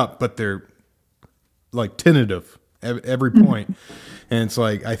wound up, but they're like tentative at every point. And it's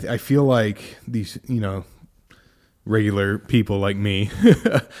like, I feel like these, regular people like me,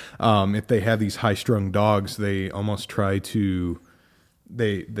 if they have these high strung dogs, they almost try to,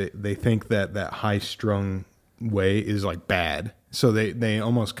 they think that high strung way is like bad. So they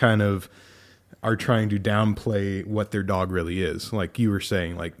almost kind of are trying to downplay what their dog really is. Like you were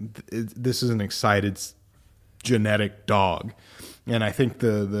saying, like this is an excited genetic dog. And I think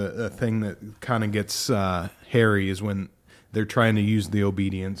the thing that kind of gets hairy is when they're trying to use the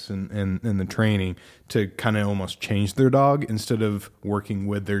obedience and the training to kind of almost change their dog instead of working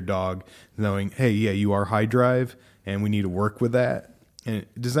with their dog, knowing, hey, yeah, you are high drive and we need to work with that. And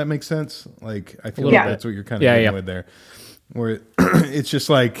does that make sense? Like, I feel like that's what you're kind of getting with there. Where it's just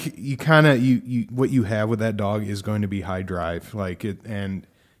like you kind of what you have with that dog is going to be high drive, like it, and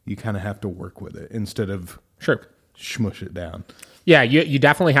you kind of have to work with it instead of smush it down. Yeah, you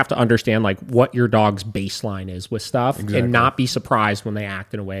definitely have to understand like what your dog's baseline is with stuff, and not be surprised when they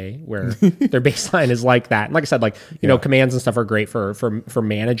act in a way where their baseline is like that. And like I said, like commands and stuff are great for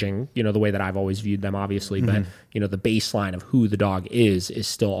managing, the way that I've always viewed them, obviously. But the baseline of who the dog is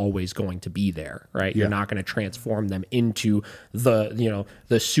still always going to be there, right? You're not going to transform them into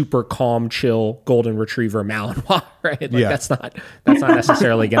the super calm, chill golden retriever Malinois, right? Like that's not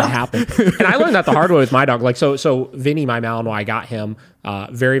necessarily going to happen. And I learned that the hard way with my dog. Like so Vinny, my Malinois, I got him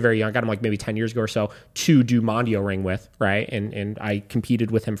very, very young. I got him like maybe 10 years ago or so to do Mondio ring with, right? And I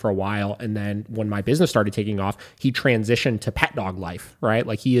competed with him for a while. And then when my business started taking off, he transitioned to pet dog life, right?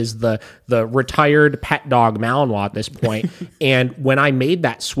 Like he is the retired pet dog Malinois at this point. And when I made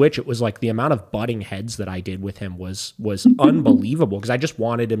that switch, it was like the amount of butting heads that I did with him was unbelievable, because I just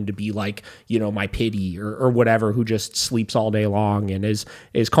wanted him to be like, my pity or whatever, who just sleeps all day long and is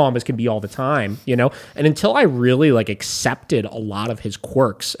calm as can be all the time, And until I really like accepted a lot of his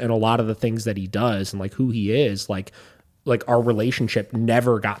quirks and a lot of the things that he does and like who he is, like our relationship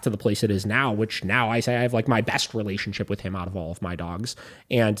never got to the place it is now, which now I say I have like my best relationship with him out of all of my dogs.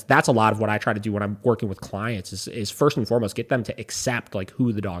 And that's a lot of what I try to do when I'm working with clients is first and foremost, get them to accept like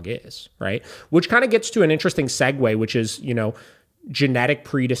who the dog is, right? Which kind of gets to an interesting segue, which is, genetic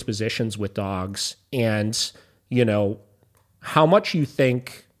predispositions with dogs and, how much you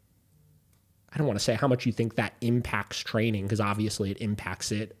think, I don't want to say how much you think that impacts training, because obviously it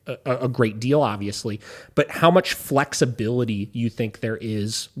impacts it a great deal, obviously, but how much flexibility you think there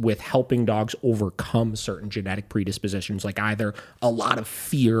is with helping dogs overcome certain genetic predispositions, like either a lot of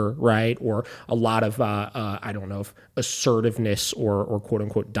fear, right? Or a lot of, I don't know if assertiveness or quote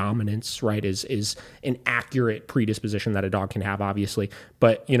unquote dominance, right? Is an accurate predisposition that a dog can have, obviously,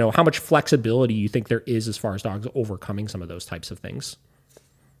 but how much flexibility you think there is as far as dogs overcoming some of those types of things?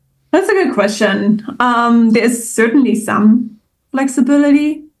 That's a good question. There's certainly some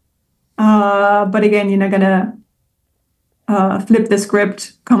flexibility, but again, you're not gonna flip the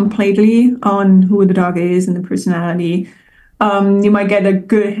script completely on who the dog is and the personality. You might get a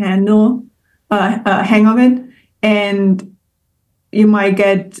good hang of it, and you might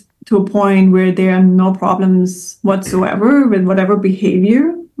get to a point where there are no problems whatsoever with whatever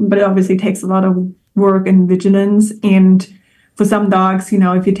behavior, but it obviously takes a lot of work and vigilance. And for some dogs,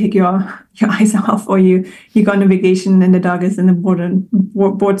 if you take your eyes off, or you go on a vacation and the dog is in a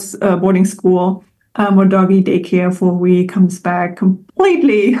boarding school or doggy daycare for a week, comes back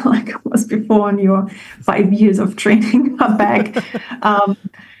completely like it was before, and your 5 years of training are back,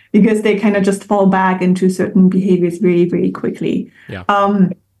 because they kind of just fall back into certain behaviors very, very quickly. Yeah.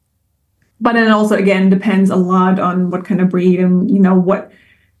 But then also, again, depends a lot on what kind of breed and, what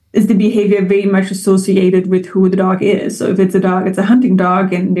is the behavior very much associated with who the dog is. So if it's a dog, it's a hunting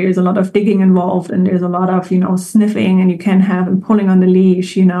dog, and there's a lot of digging involved, and there's a lot of, sniffing, and you can have them pulling on the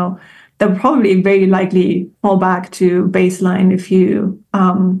leash, they'll probably very likely fall back to baseline if you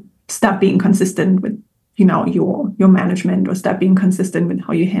stop being consistent with, your management, or stop being consistent with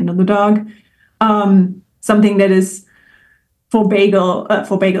how you handle the dog. Something that is for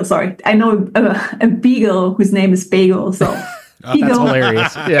Bagel, sorry. I know a beagle whose name is Bagel, so Beagle, that's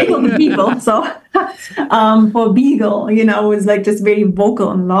hilarious. Yeah. Beagle the Beagle. So for Beagle, is like just very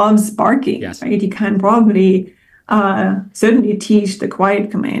vocal and loves barking. Yes. Right? He can probably certainly teach the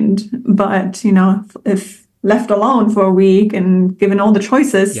quiet command, but if left alone for a week and given all the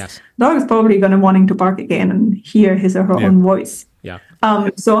choices, yes, dog is probably going to wanting to bark again and hear his or her own voice. Yeah.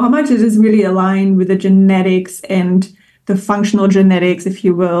 So how much it is really aligned with the genetics and the functional genetics, if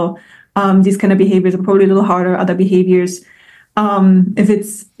you will. These kind of behaviors are probably a little harder. Other behaviors, if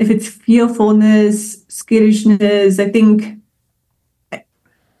it's fearfulness, skittishness, I think,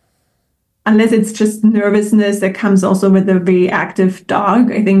 unless it's just nervousness that comes also with a very active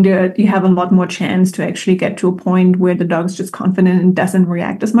dog, I think that you have a lot more chance to actually get to a point where the dog's just confident and doesn't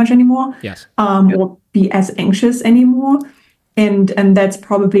react as much anymore. Yes. Or be as anxious anymore. And that's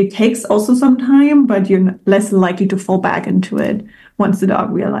probably takes also some time, but you're less likely to fall back into it once the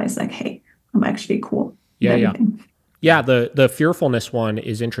dog realizes, like, hey, I'm actually cool. Yeah. Yeah, the fearfulness one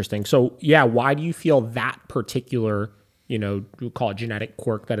is interesting. So, yeah, why do you feel that particular, we'll call it genetic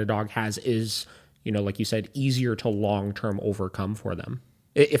quirk that a dog has is, like you said, easier to long-term overcome for them,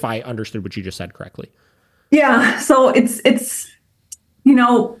 if I understood what you just said correctly? Yeah, so it's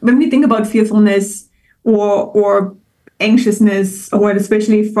when we think about fearfulness or anxiousness, or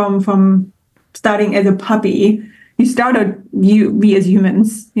especially from starting as a puppy, we as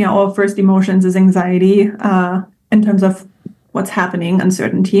humans, our first emotions is anxiety in terms of what's happening,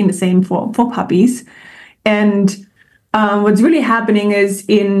 uncertainty, and the same for puppies. And what's really happening is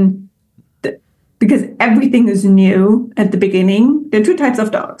because everything is new at the beginning, there are two types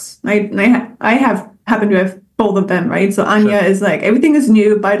of dogs, right? And I happen to have both of them, right? So Anya is like, everything is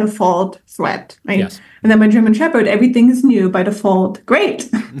new by default, threat, right? Yes. And then my German Shepherd, everything is new by default, great.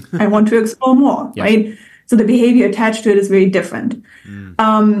 I want to explore more, yes, right? So the behavior attached to it is very different.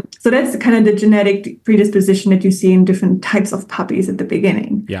 So that's kind of the genetic predisposition that you see in different types of puppies at the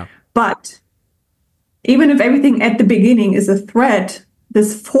beginning. Yeah. But even if everything at the beginning is a threat,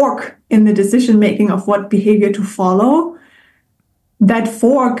 this fork in the decision-making of what behavior to follow, that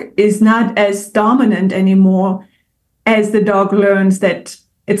fork is not as dominant anymore as the dog learns that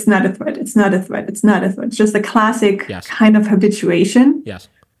it's not a threat, it's not a threat, it's not a threat. It's just a classic kind of habituation. Yes.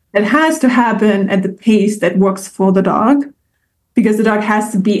 That has to happen at the pace that works for the dog, because the dog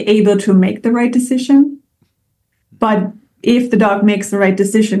has to be able to make the right decision. But if the dog makes the right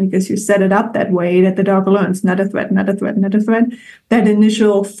decision, because you set it up that way, that the dog learns not a threat, not a threat, not a threat, that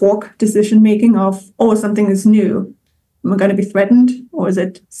initial fork decision making of, oh, something is new, am I going to be threatened, or is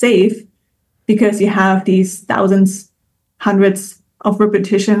it safe? Because you have these thousands, hundreds of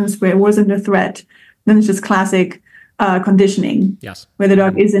repetitions where it wasn't a threat. Then it's just classic conditioning, yes, where the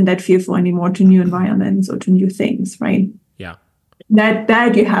dog isn't that fearful anymore to new environments or to new things, right? Yeah.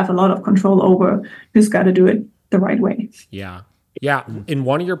 That you have a lot of control over. You just got to do it the right way. Yeah. Yeah. In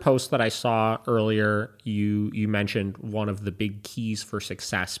one of your posts that I saw earlier, you mentioned one of the big keys for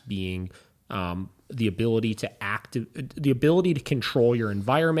success being the ability to control your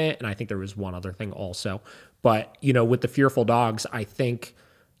environment. And I think there was one other thing also. But, with the fearful dogs, I think,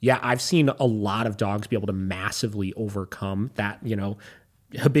 I've seen a lot of dogs be able to massively overcome that,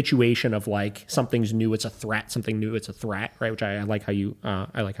 habituation of like something's new, it's a threat, something new, it's a threat, right? Which I like how you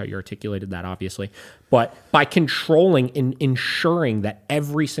articulated that, obviously. But by controlling and ensuring that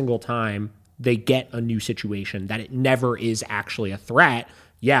every single time they get a new situation, that it never is actually a threat.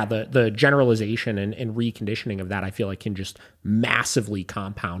 Yeah, the generalization and reconditioning of that, I feel like, can just massively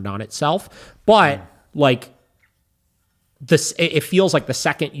compound on itself. But it feels like the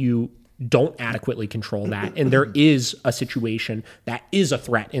second you don't adequately control that, and there is a situation that is a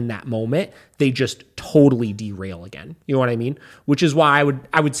threat in that moment, they just totally derail again. You know what I mean? Which is why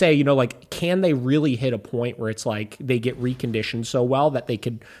I would say, can they really hit a point where it's like they get reconditioned so well that they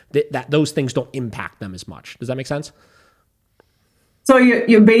could that those things don't impact them as much? Does that make sense? So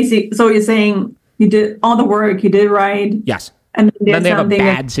you're saying you did all the work, you did right. Yes. And then they have a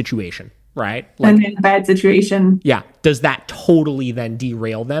bad situation. Right? And then a bad situation. Yeah. Does that totally then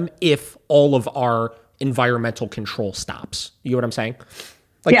derail them if all of our environmental control stops? You know what I'm saying?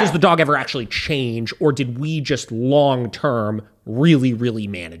 Does the dog ever actually change, or did we just long-term really, really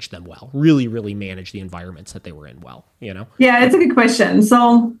manage them well, really, really manage the environments that they were in well, you know? Yeah, it's a good question.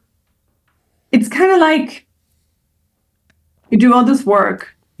 So it's kind of like you do all this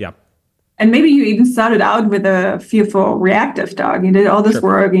work. Yeah. And maybe you even started out with a fearful, reactive dog. You did all this Sure.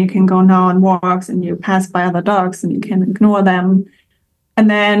 work, and you can go now on walks, and you pass by other dogs, and you can ignore them. And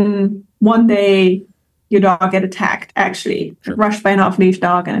then one day, your dog get attacked, actually, Sure. rushed by an off-leash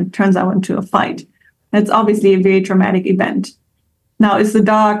dog, and it turns out into a fight. That's obviously a very traumatic event. Now, is the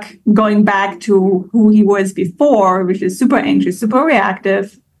dog going back to who he was before, which is super anxious, super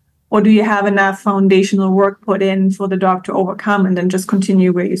reactive? Or do you have enough foundational work put in for the dog to overcome and then just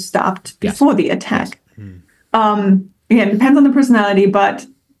continue where you stopped before the attack? Again, it depends on the personality, but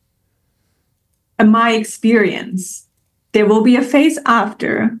in my experience, there will be a phase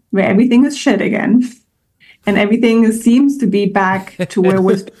after where everything is shit again and everything seems to be back to where it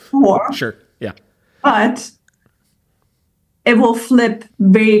was before. Sure. Yeah. But it will flip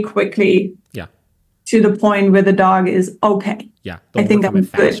very quickly to the point where the dog is okay. Yeah. I think I'm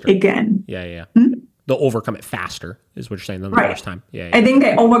good again. Yeah. They'll overcome it faster, is what you're saying, than the first time. Yeah. I think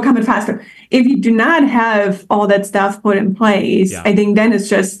they overcome it faster. If you do not have all that stuff put in place, I think then it's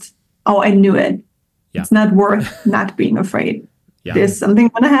just, oh, I knew it. Yeah. It's not worth not being afraid. There's something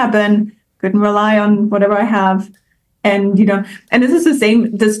going to happen. Couldn't rely on whatever I have. And, and this is the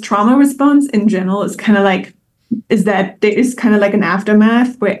same, this trauma response in general is kind of like, is that there is kind of like an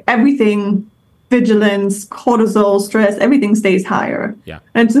aftermath where everything, vigilance, cortisol, stress, everything stays higher. Yeah.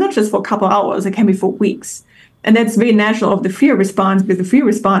 And it's not just for a couple hours, it can be for weeks. And that's very natural of the fear response, because the fear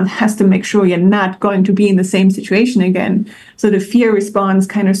response has to make sure you're not going to be in the same situation again. So the fear response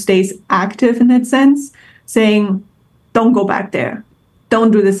kind of stays active in that sense, saying, don't go back there.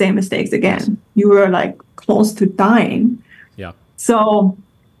 Don't do the same mistakes again. You were like close to dying. Yeah. So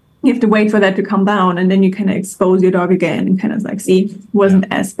you have to wait for that to come down, and then you kind of expose your dog again and kind of like, see, it wasn't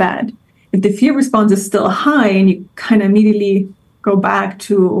as bad. If the fear response is still high and you kind of immediately go back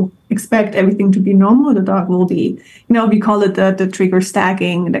to expect everything to be normal, the dog will be, we call it the trigger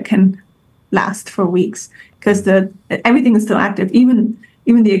stacking that can last for weeks, because everything is still active, even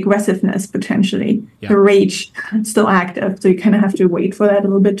the aggressiveness potentially, the rage, it's still active. So you kind of have to wait for that a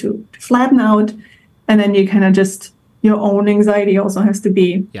little bit to flatten out, and then you kind of just, your own anxiety also has to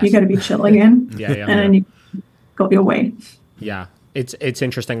be, you got to be chill again, and then you go your way. Yeah. It's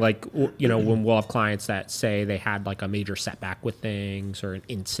interesting, like, when we'll have clients that say they had like a major setback with things or an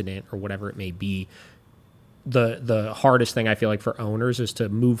incident or whatever it may be, the hardest thing I feel like for owners is to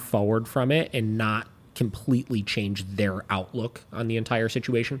move forward from it and not completely change their outlook on the entire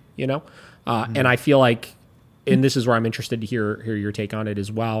situation, and I feel like, and this is where I'm interested to hear your take on it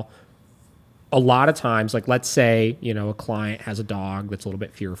as well. A lot of times, like, let's say, a client has a dog that's a little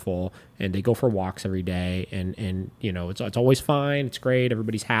bit fearful and they go for walks every day and it's always fine. It's great.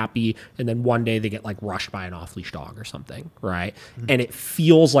 Everybody's happy. And then one day they get like rushed by an off-leash dog or something. Right. Mm-hmm. And it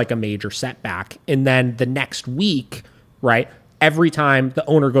feels like a major setback. And then the next week, right, every time the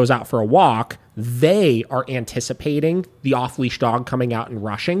owner goes out for a walk, they are anticipating the off-leash dog coming out and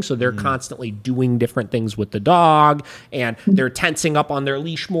rushing. So they're constantly doing different things with the dog, and they're tensing up on their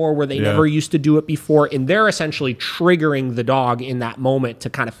leash more where they never used to do it before. And they're essentially triggering the dog in that moment to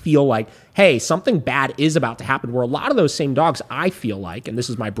kind of feel like, hey, something bad is about to happen. Where a lot of those same dogs, I feel like, and this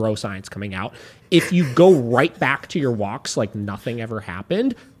is my bro science coming out, if you go right back to your walks like nothing ever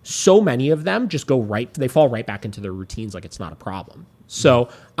happened, so many of them just they fall right back into their routines like it's not a problem. So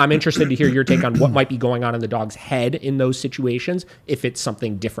I'm interested to hear your take on what might be going on in the dog's head in those situations, if it's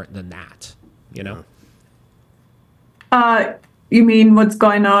something different than that, You mean what's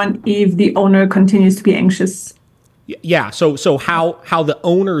going on if the owner continues to be anxious? Yeah. So how the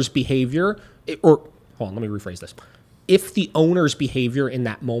owner's behavior, hold on, let me rephrase this. If the owner's behavior in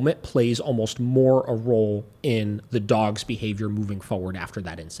that moment plays almost more a role in the dog's behavior moving forward after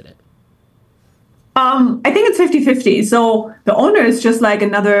that incident. I think it's 50-50. So the owner is just like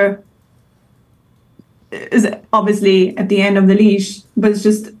is obviously at the end of the leash, but it's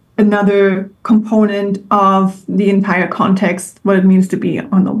just another component of the entire context, what it means to be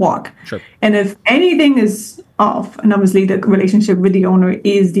on the walk. Sure. And if anything is off, and obviously the relationship with the owner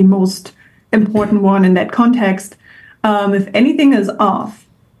is the most important one in that context, if anything is off,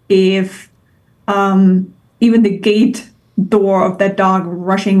 if even the gate door of that dog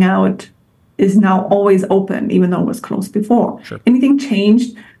rushing out is now always open, even though it was closed before. Sure. Anything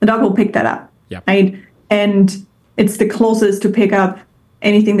changed, the dog will pick that up. Yeah. Right? And it's the closest to pick up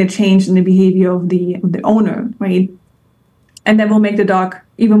anything that changed in the behavior of the owner, right? And that will make the dog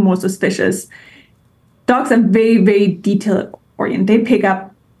even more suspicious. Dogs are very, very detail oriented. They pick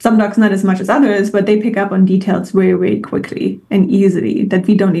up some dogs not as much as others, but they pick up on details very, very quickly and easily that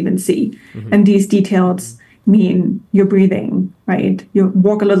we don't even see. And these details mean you're breathing, right? You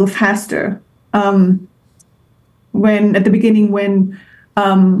walk a little faster. When at the beginning, when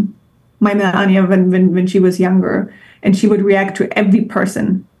my Melanie, when she was younger, and she would react to every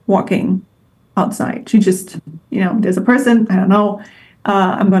person walking outside. She just, there's a person, I don't know,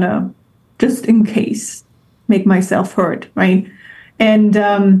 I'm gonna, just in case, make myself heard, right? And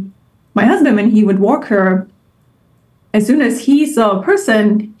my husband, when he would walk her, as soon as he saw a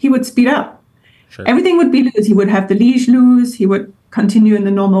person, he would speed up. Sure. Everything would be loose. He would have the leash loose. He would continue in the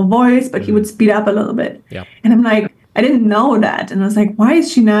normal voice, but he would speed up a little bit. Yeah. And I'm like, I didn't know that. And I was like, why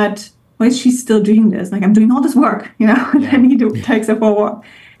is she still doing this? Like, I'm doing all this work, and then he takes her for a walk.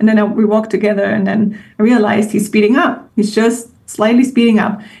 And then we walk together, and then I realized he's speeding up. He's just slightly speeding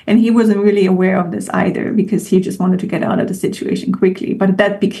up. And he wasn't really aware of this either because he just wanted to get out of the situation quickly. But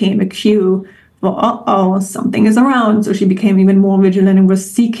that became a cue for, something is around. So she became even more vigilant and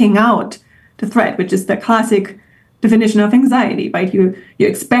was seeking out the threat, which is the classic definition of anxiety, right? You're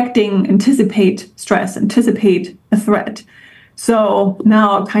expecting, anticipate stress, anticipate a threat. So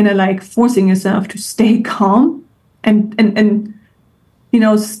now kind of like forcing yourself to stay calm and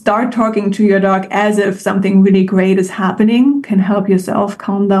start talking to your dog as if something really great is happening can help yourself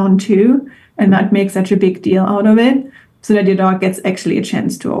calm down too and not make such a big deal out of it so that your dog gets actually a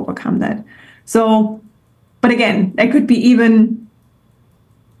chance to overcome that. So, but again, that could be even,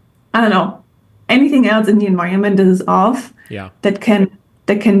 I don't know, anything else in the environment that is off that can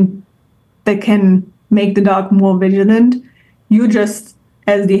make the dog more vigilant. You just,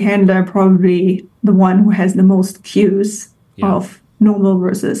 as the handler, probably the one who has the most cues of normal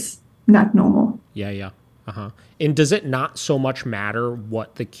versus not normal. Yeah. And does it not so much matter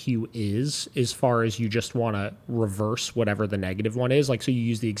what the cue is as far as you just want to reverse whatever the negative one is? Like, so you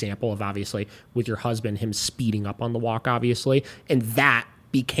use the example of obviously with your husband, him speeding up on the walk, obviously, and that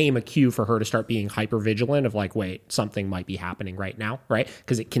became a cue for her to start being hyper vigilant of like, wait, something might be happening right now, right?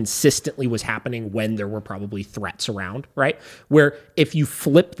 Because it consistently was happening when there were probably threats around, right? Where if you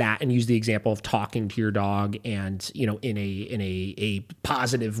flip that and use the example of talking to your dog and, in a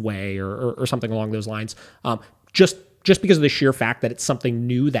positive way or something along those lines, just because of the sheer fact that it's something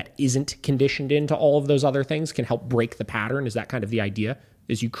new that isn't conditioned into all of those other things can help break the pattern. Is that kind of the idea?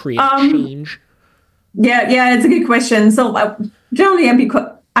 Is you create change? Yeah, it's a good question. So generally,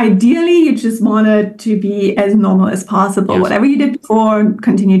 ideally, you just want it to be as normal as possible. Yes. Whatever you did before,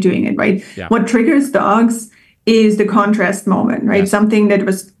 continue doing it, right? Yeah. What triggers dogs is the contrast moment, right? Yes. Something that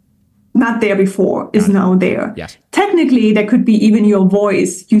was not there before is now there. Yes. Technically, that could be even your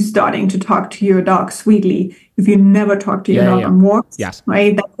voice, you starting to talk to your dog sweetly. If you never talk to your dog on walks,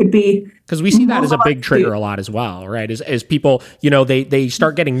 right? That could be... Because we see that as a big trigger a lot as well, right? As people, they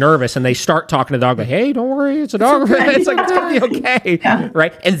start getting nervous and they start talking to the dog like, hey, don't worry, it's a dog. It's like, it's going to be okay,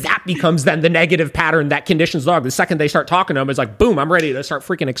 right? And that becomes then the negative pattern that conditions the dog. The second they start talking to them, it's like, boom, I'm ready to start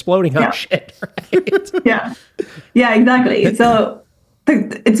freaking exploding on shit, right? Yeah, exactly. So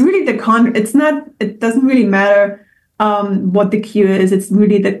it's really it doesn't really matter what the cue is. It's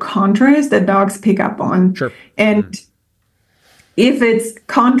really the contrast that dogs pick up on. Sure. And if it's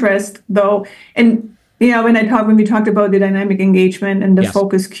contrast, though, and when we talked about the dynamic engagement and the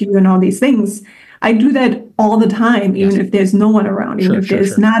focus cue and all these things, I do that all the time, even if there's no one around, even if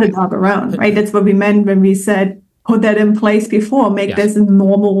there's not a dog around, right? That's what we meant when we said put that in place before, make this a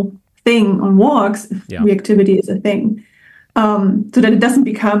normal thing on walks if reactivity is a thing. So that it doesn't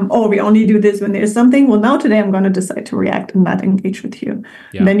become, we only do this when there's something. Well, now today I'm going to decide to react and not engage with you.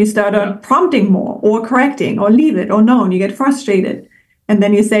 And then you start on prompting more or correcting or leave it or no, and you get frustrated. And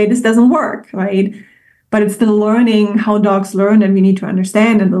then you say, this doesn't work, right? But it's the learning how dogs learn, and we need to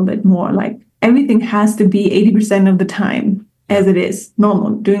understand a little bit more. Like everything has to be 80% of the time as it is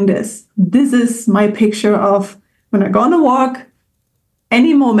normal doing this. This is my picture of when I go on a walk,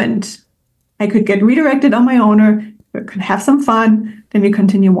 any moment I could get redirected on my owner, we could have some fun, then we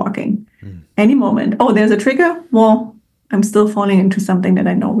continue walking. Any moment. Oh, there's a trigger? Well, I'm still falling into something that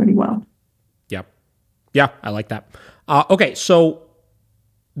I know really well. Yep. Yeah, I like that. Okay, so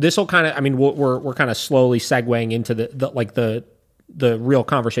this will kind of, we're kind of slowly segueing into the real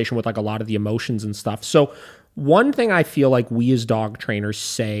conversation with like a lot of the emotions and stuff. So one thing I feel like we as dog trainers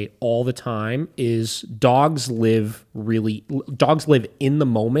say all the time is dogs live in the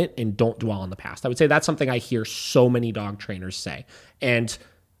moment and don't dwell on the past. I would say that's something I hear so many dog trainers say. And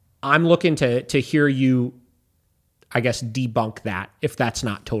I'm looking to hear you, I guess, debunk that if that's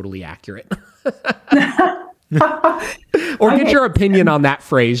not totally accurate. Or get your opinion on that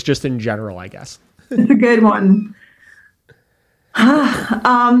phrase just in general, I guess. It's a good one.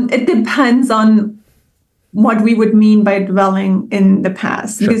 It depends on what we would mean by dwelling in the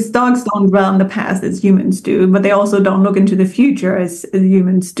past. Sure. Because dogs don't dwell in the past as humans do, but they also don't look into the future as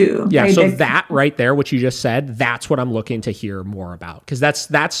humans do. Yeah, right? so that right there, what you just said, that's what I'm looking to hear more about. Because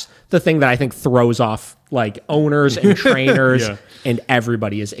that's the thing that I think throws off like owners and trainers Yeah. and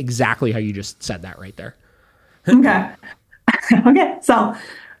everybody, is exactly how you just said that right there. Okay. Okay. So,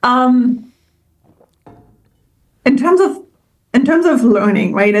 in terms of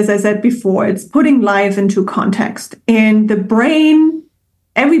learning, right? As I said before, it's putting life into context, and the brain,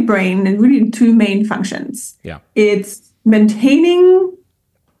 every brain, and really two main functions. Yeah. It's maintaining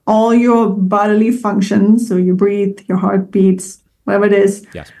all your bodily functions, so you breathe, your heart beats, whatever it is,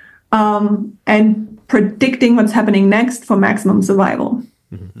 Yes. and predicting what's happening next for maximum survival.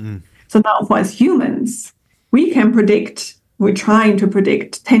 So now for us humans, we can predict, we're trying to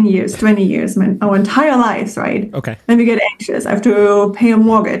predict 10 years, 20 years, our entire lives, right? Okay. Then we get anxious. I have to pay a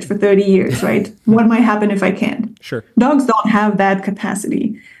mortgage for 30 years, right? What might happen if I can't? Sure. Dogs don't have that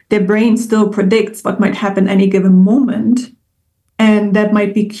capacity. Their brain still predicts what might happen any given moment. And that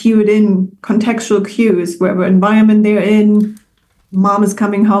might be cued in contextual cues, wherever environment they're in. Mom is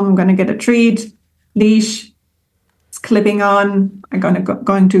coming home, I'm going to get a treat. Leash, it's clipping on, I'm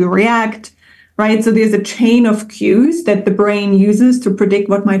going to react, right? So there's a chain of cues that the brain uses to predict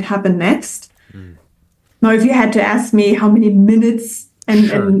what might happen next. Now, if you had to ask me how many minutes and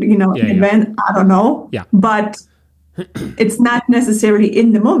in advance, I don't know. Yeah. But it's not necessarily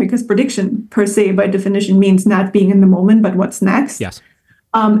in the moment, because prediction per se by definition means not being in the moment, but what's next. Yes.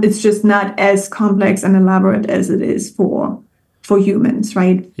 It's just not as complex and elaborate as it is for humans,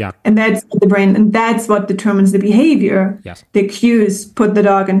 right? Yeah. And that's the brain, and that's what determines the behavior. Yes. The cues put the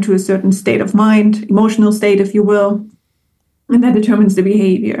dog into a certain state of mind, emotional state, if you will, and that determines the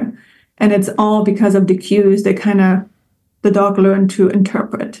behavior. And it's all because of the cues that the dog learned to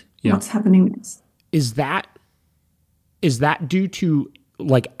interpret what's happening next. Is that due to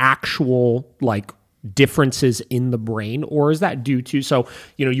like actual like differences in the brain, or is that due to, so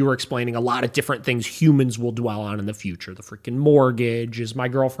you were explaining a lot of different things humans will dwell on in the future, the freaking mortgage, is my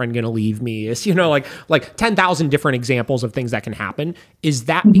girlfriend gonna leave me, is like 10,000 different examples of things that can happen. Is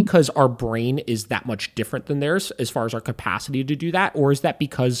that because our brain is that much different than theirs as far as our capacity to do that, or is that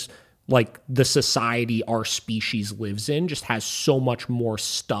because like the society our species lives in just has so much more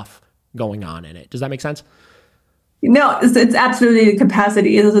stuff going on in it? Does that make sense? No, it's absolutely the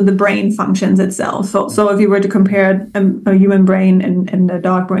capacity. It's the brain functions itself. So if you were to compare a human brain and a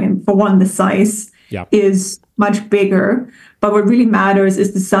dog brain, for one, the size is much bigger. But what really matters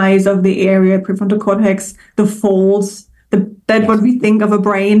is the size of the area, prefrontal cortex, the folds, what we think of a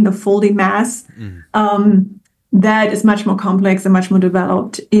brain, the foldy mass. That is much more complex and much more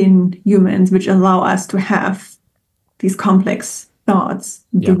developed in humans, which allow us to have these complex thoughts,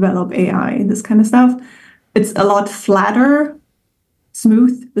 develop AI, this kind of stuff. It's a lot flatter,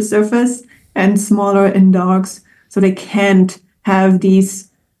 smooth, the surface, and smaller in dogs. So they can't have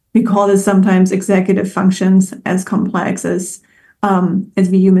these, we call this sometimes executive functions, as complex as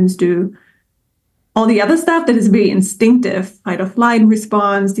we humans do. All the other stuff that is very instinctive, fight or flight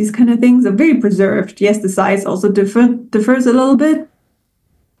response, these kind of things are very preserved. Yes, the size also differs a little bit,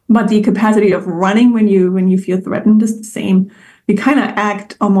 but the capacity of running when you feel threatened is the same. We kind of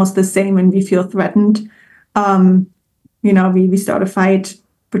act almost the same when we feel threatened. We start a fight,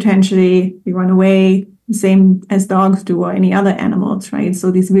 potentially we run away, the same as dogs do or any other animals, right?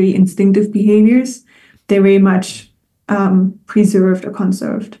 So these very instinctive behaviors, they're very much preserved or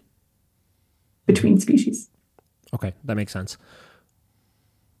conserved between species. Okay, that makes sense.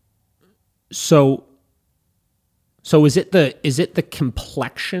 So is it the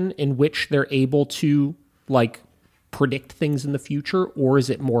complexion in which they're able to like predict things in the future, or is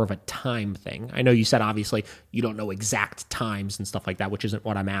it more of a time thing? I know you said obviously you don't know exact times and stuff like that, which isn't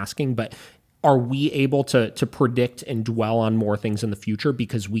what I'm asking, but are we able to predict and dwell on more things in the future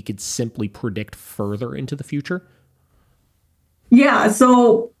because we could simply predict further into the future? Yeah,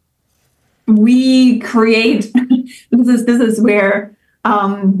 so we create this is where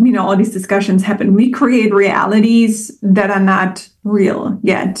all these discussions happen. We create realities that are not real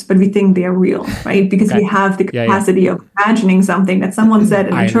yet, but we think they're real, right? Because we have the capacity of imagining something that someone said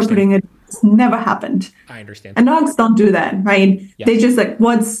and interpreting it. It's never happened. I understand. And dogs don't do that, right? Yes. They just like,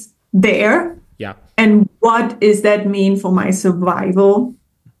 what's there? Yeah. And what does that mean for my survival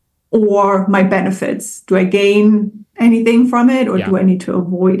or my benefits? Do I gain anything from it, or do I need to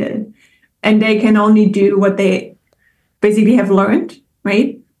avoid it? And they can only do what they basically have learned,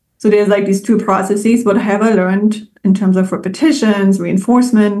 right? So there's like these two processes. What have I learned in terms of repetitions,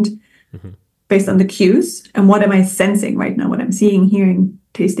 reinforcement, based on the cues and what am I sensing right now, what I'm seeing, hearing,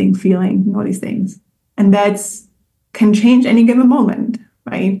 tasting, feeling, and all these things. And that's can change any given moment,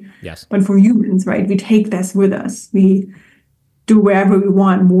 right? Yes. But for humans, right, we take this with us. We do wherever we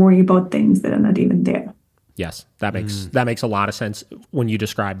want, worry about things that are not even there. Yes, that makes a lot of sense when you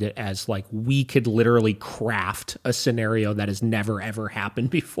described it as like we could literally craft a scenario that has never ever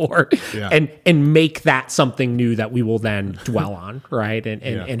happened before, and make that something new that we will then dwell on, right?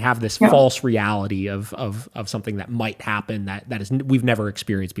 And have this false reality of something that might happen that is we've never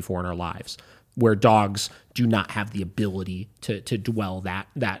experienced before in our lives, where dogs do not have the ability to dwell that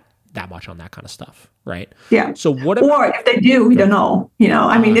much on that kind of stuff. Right. Yeah. So what? Or if they do, we don't know.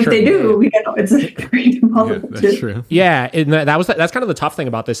 I mean, if they do, we don't know. It's very impossible. That's true. Yeah, and that's kind of the tough thing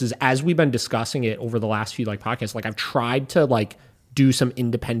about this is as we've been discussing it over the last few podcasts. I've tried to do some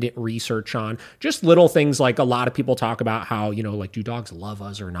independent research on just little things like a lot of people talk about how, do dogs love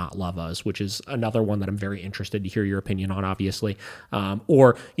us or not love us, which is another one that I'm very interested to hear your opinion on, obviously.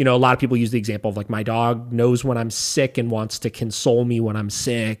 Or, a lot of people use the example of my dog knows when I'm sick and wants to console me when I'm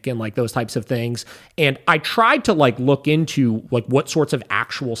sick and those types of things. And I tried to look into what sorts of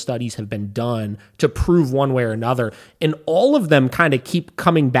actual studies have been done to prove one way or another. And all of them kind of keep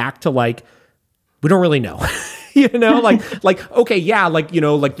coming back to we don't really know. Okay, yeah,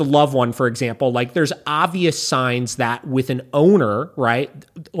 the love one, for example, there's obvious signs that with an owner, right,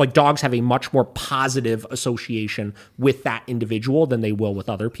 dogs have a much more positive association with that individual than they will with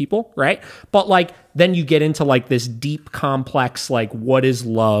other people, right? But then you get into this deep, complex, what is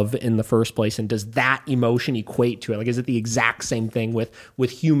love in the first place, and does that emotion equate to it? Is it the exact same thing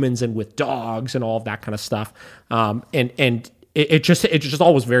with humans and with dogs and all of that kind of stuff? It just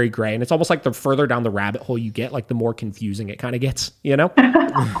always very gray, and it's almost the further down the rabbit hole you get, the more confusing it kind of gets,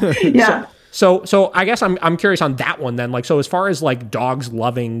 Yeah. So I guess I'm curious on that one then. So as far as dogs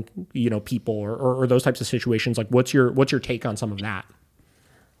loving, people or those types of situations, what's your take on some of that?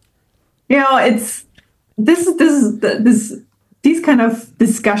 It's these kind of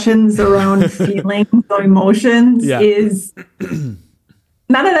discussions around feelings or emotions is.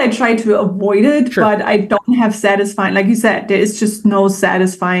 Not that I try to avoid it, but I don't have satisfying, like you said, there is just no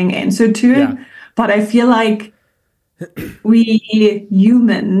satisfying answer to it. But I feel like we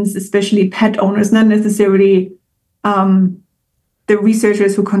humans, especially pet owners, not necessarily the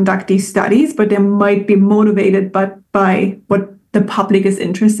researchers who conduct these studies, but they might be motivated by what the public is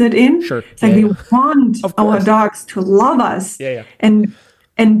interested in. Sure. It's we want our dogs to love us.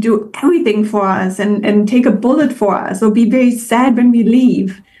 And do everything for us and take a bullet for us or be very sad when we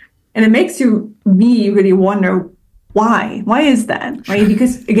leave. And it makes me really wonder why. Why is that? Right?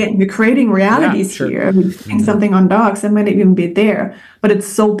 Because again, we're creating realities here. We're doing something on dogs that might even be there. But it's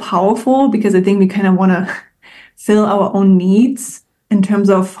so powerful because I think we kind of want to fill our own needs in terms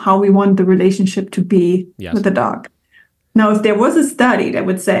of how we want the relationship to be with the dog. Now, if there was a study that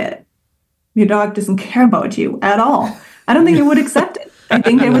would say your dog doesn't care about you at all, I don't think you would accept it. I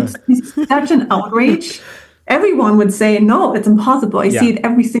think there would be such an outrage. Everyone would say, no, it's impossible. I see it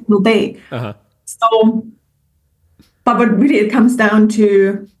every single day. So, but really it comes down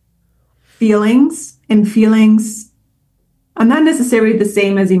to feelings, and feelings are not necessarily the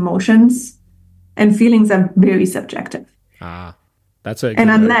same as emotions, and feelings are very subjective. That's a good and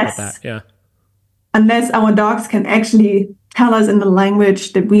way to put that. Unless our dogs can actually tell us in the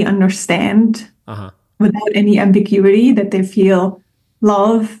language that we understand without any ambiguity that they feel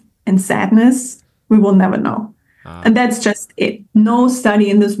love and sadness, we will never know. And that's just it. No study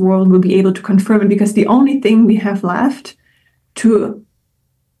in this world will be able to confirm it because the only thing we have left to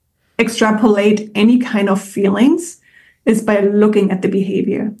extrapolate any kind of feelings is by looking at the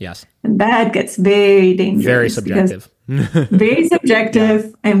behavior. Yes. And that gets very dangerous. Very subjective. Very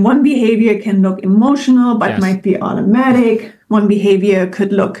subjective. And one behavior can look emotional, but might be automatic. One behavior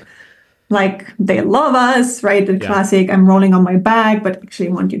could look like they love us, right? The classic, I'm rolling on my back, but actually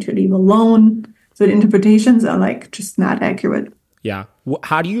want you to leave alone. So the interpretations are just not accurate. Yeah.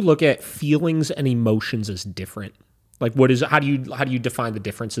 How do you look at feelings and emotions as different? How do you define the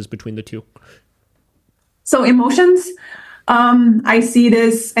differences between the two? So emotions, I see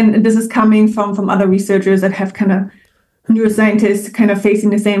this, and this is coming from other researchers that have kind of neuroscientists kind of facing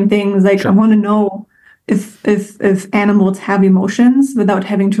the same things. I want to know if animals have emotions without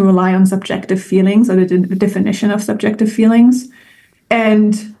having to rely on subjective feelings or the definition of subjective feelings.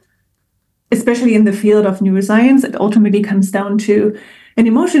 And especially in the field of neuroscience, it ultimately comes down to an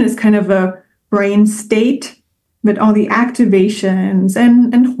emotion is kind of a brain state with all the activations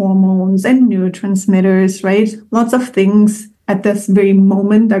and hormones and neurotransmitters, right? Lots of things at this very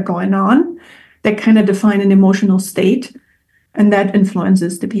moment are going on that kind of define an emotional state, and that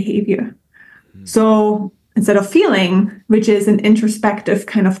influences the behavior. So instead of feeling, which is an introspective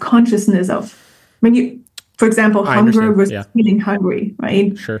kind of consciousness of when you, for example, hunger versus feeling hungry,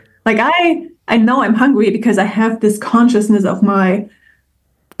 right? Sure. Like I know I'm hungry because I have this consciousness of my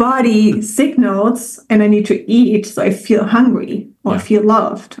body signals and I need to eat. So I feel hungry or feel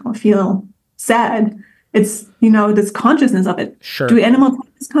loved or feel sad. It's, this consciousnness of it. Sure. Do animals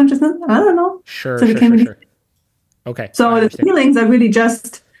have this consciousness? I don't know. Sure. So Sure. Okay. So the feelings are really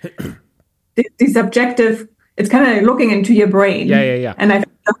just the subjective. It's kind of looking into your brain. Yeah. And I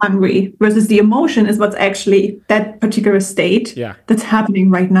feel hungry versus the emotion is what's actually that particular state that's happening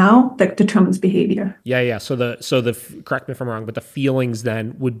right now that determines behavior. Yeah. So correct me if I'm wrong, but the feelings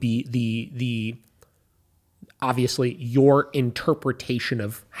then would be the obviously your interpretation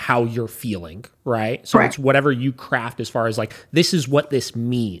of how you're feeling, right? So Correct. It's whatever you craft as far as like, this is what this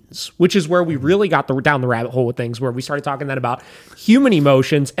means, which is where we really got down the rabbit hole with things, where we started talking then about human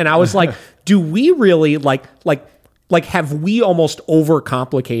emotions. And I was like, do we really like have we almost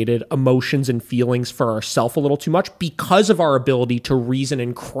overcomplicated emotions and feelings for ourselves a little too much because of our ability to reason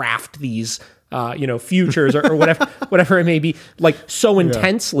and craft these futures or whatever it may be, like so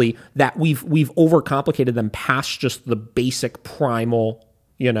intensely that we've overcomplicated them past just the basic primal,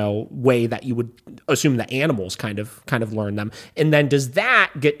 way that you would assume the animals kind of learn them. And then does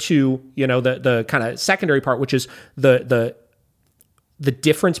that get to, the kind of secondary part, which is the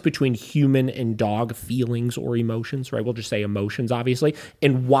difference between human and dog feelings or emotions, right? We'll just say emotions, obviously,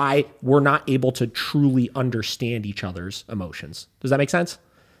 and why we're not able to truly understand each other's emotions. Does that make sense?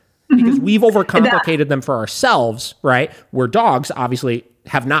 Because we've overcomplicated them for ourselves, right? Where dogs obviously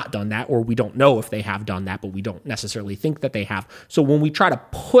have not done that, or we don't know if they have done that, but we don't necessarily think that they have. So when we try to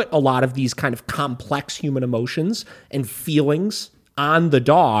put a lot of these kind of complex human emotions and feelings on the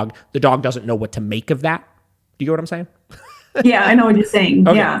dog doesn't know what to make of that. Do you get what I'm saying? Yeah, I know what you're saying.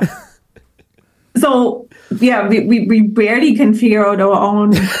 Okay. Yeah. So, we barely can figure out our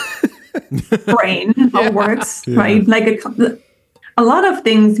own brain, how it works, right? Like a lot of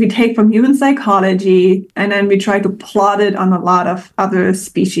things we take from human psychology and then we try to plot it on a lot of other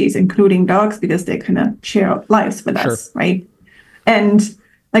species, including dogs, because they kind of share lives with us, right? And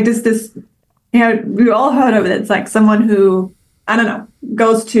like this, we all heard of it. It's like someone who, I don't know,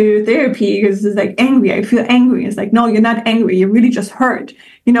 goes to therapy because it's like angry. I feel angry. It's like, no, you're not angry. You're really just hurt.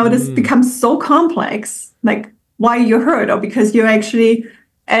 This becomes so complex, like why you're hurt or because you're actually,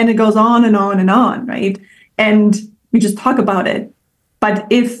 and it goes on and on and on, right? And we just talk about it. But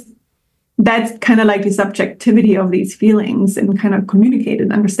if that's kind of like the subjectivity of these feelings and kind of communicate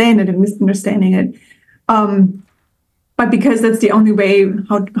and understand it and misunderstanding it. But because that's the only way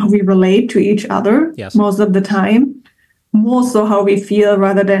how we relate to each other most of the time, more so how we feel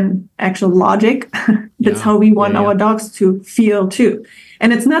rather than actual logic. That's how we want our dogs to feel too.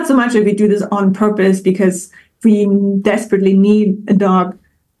 And it's not so much that we do this on purpose because we desperately need a dog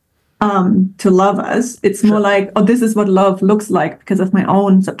to love us. It's more like, oh, this is what love looks like because of my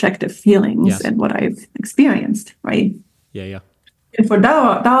own subjective feelings and what I've experienced, right? Yeah. And for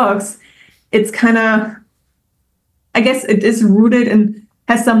dogs, it's kind of, I guess it is rooted and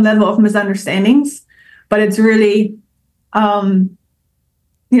has some level of misunderstandings, but it's really, a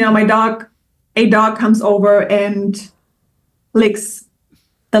dog comes over and licks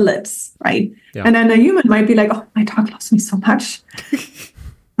the lips, right? Yeah. And then a human might be like, oh, my dog loves me so much.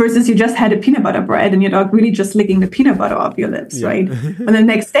 Versus you just had a peanut butter bread and your dog really just licking the peanut butter off your lips, right? And the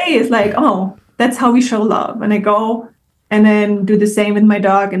next day is like, oh, that's how we show love. And I go and then do the same with my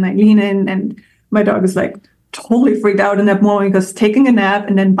dog and I lean in and my dog is like totally freaked out in that moment because taking a nap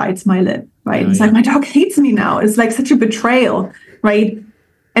and then bites my lip, right? It's like, my dog hates me now. It's like such a betrayal, right?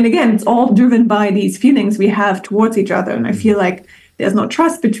 And again, it's all driven by these feelings we have towards each other. And I feel like there's no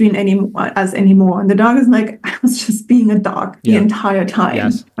trust between us anymore. And the dog is like, I was just being a dog the entire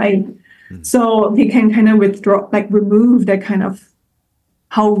time, right? So we can kind of remove that kind of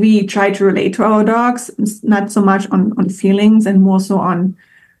how we try to relate to our dogs, not so much on feelings and more so on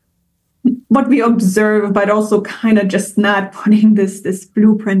what we observe, but also kind of just not putting this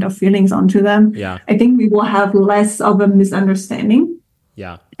blueprint of feelings onto them. Yeah. I think we will have less of a misunderstanding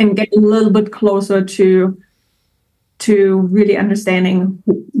and get a little bit closer to really understanding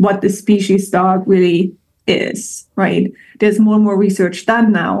what the species dog really is, right? There's more and more research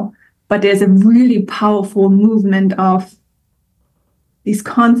done now, but there's a really powerful movement of these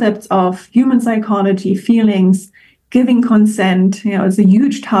concepts of human psychology, feelings, giving consent. It's a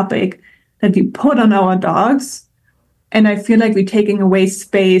huge topic that we put on our dogs. And I feel like we're taking away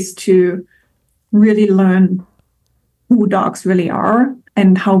space to really learn who dogs really are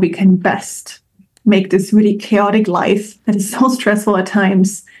and how we can best make this really chaotic life that is so stressful at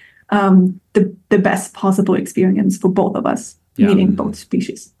times the best possible experience for both of us, meaning both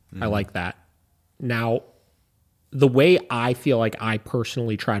species. I like that. Now, the way I feel like I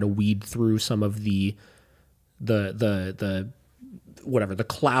personally try to weed through some of the whatever, the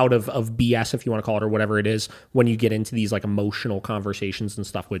cloud of BS, if you want to call it, or whatever it is, when you get into these like emotional conversations and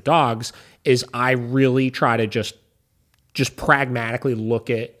stuff with dogs, is I really try to just pragmatically look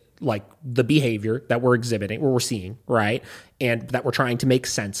at like the behavior that we're exhibiting, or we're seeing, right? And that we're trying to make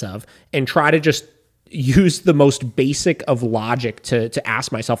sense of, and try to just use the most basic of logic to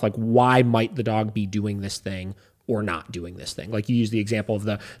ask myself, like, why might the dog be doing this thing or not doing this thing? Like you use the example of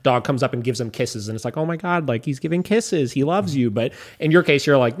the dog comes up and gives him kisses, and it's like, oh my God, like he's giving kisses, he loves you. But in your case,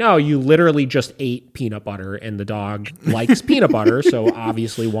 you're like, no, you literally just ate peanut butter, and the dog likes peanut butter, so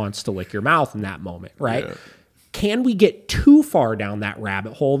obviously wants to lick your mouth in that moment, right? Yeah. Can we get too far down that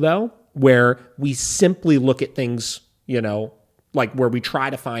rabbit hole, though, where we simply look at things, like where we try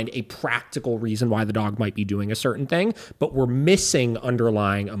to find a practical reason why the dog might be doing a certain thing, but we're missing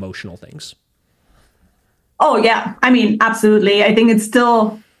underlying emotional things? Oh, yeah. I mean, absolutely. I think it's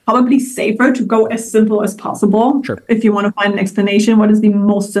still probably safer to go as simple as possible. Sure. If you want to find an explanation, what is the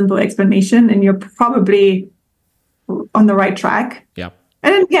most simple explanation? And you're probably on the right track. Yeah.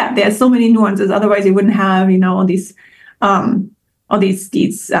 And then, yeah, there's so many nuances. Otherwise, you wouldn't have, all these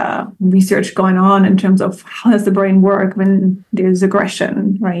research going on in terms of how does the brain work when there's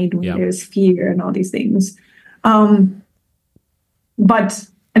aggression, right? When there's fear and all these things. But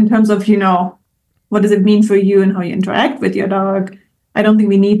in terms of, what does it mean for you and how you interact with your dog? I don't think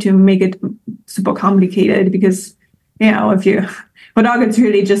we need to make it super complicated, because, if you, for dog, it's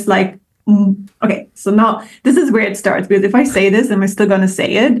really just like, okay, so now this is where it starts, because if I say this and we're still going to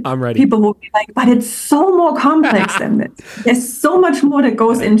say it, I'm ready. People will be like, but it's so more complex than this. There's so much more that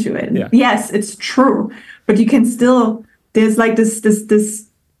goes into it. Yeah. Yes, it's true, but you can still, there's like this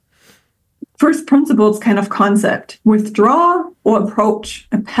first principles kind of concept: withdraw or approach,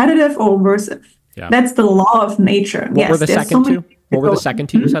 appetitive or aversive. Yeah. That's the law of nature. What were the second two? What were the second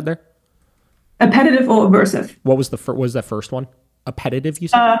two you said there? Appetitive or aversive. What was was that first one? Appetitive, you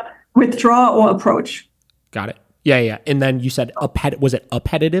said? Withdraw or approach. Got it. Yeah. And then you said was it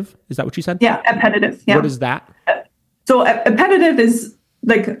appetitive? Is that what you said? Yeah, appetitive. Yeah. What is that? So appetitive is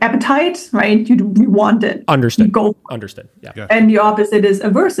like appetite, right? You want it. Understood. You go. Understood. Yeah. And the opposite is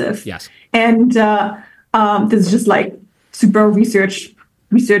aversive. Yes. And this is just like super research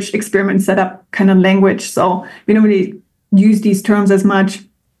experiment setup kind of language. So we don't really use these terms as much.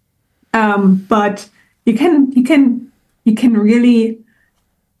 But you can really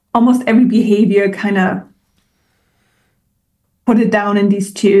almost every behavior kind of put it down in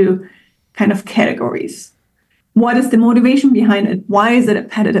these two kind of categories. What is the motivation behind it? Why is it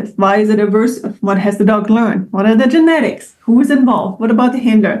appetitive? Why is it aversive? What has the dog learned? What are the genetics? Who is involved? What about the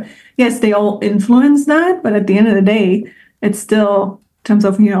handler? Yes, they all influence that, but at the end of the day, it's still in terms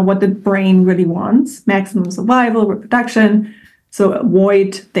of, what the brain really wants: maximum survival, reproduction. So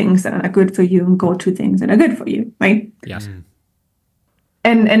avoid things that are not good for you and go to things that are good for you, right? Yes.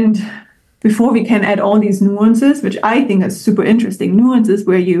 And before we can add all these nuances, which I think are super interesting, nuances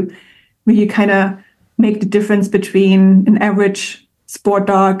where you kind of make the difference between an average sport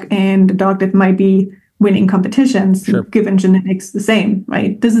dog and a dog that might be winning competitions, sure, given genetics the same,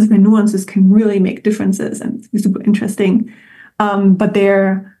 right? This is where nuances can really make differences, and it's super interesting. But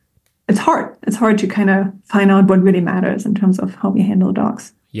it's hard. It's hard to kind of find out what really matters in terms of how we handle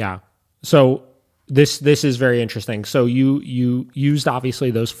dogs. Yeah. So this is very interesting. So you used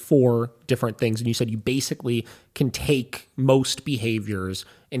obviously those 4 different things, and you said you basically can take most behaviors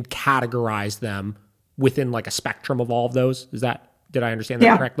and categorize them within like a spectrum of all of those. Did I understand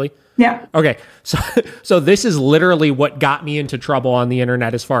that correctly? Yeah. Okay. So this is literally what got me into trouble on the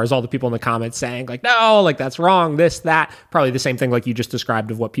internet, as far as all the people in the comments saying like, no, like that's wrong, this, that, probably the same thing like you just described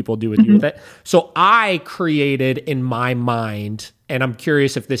of what people do with you with it. So I created in my mind, and I'm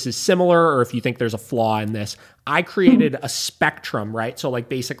curious if this is similar or if you think there's a flaw in this, I created a spectrum, right? So like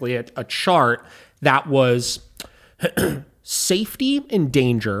basically a chart that was safety and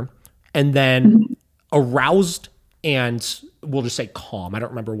danger, and then aroused and we'll just say calm. I don't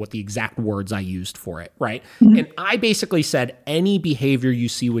remember what the exact words I used for it, right? And I basically said any behavior you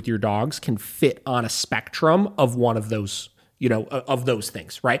see with your dogs can fit on a spectrum of one of those, of those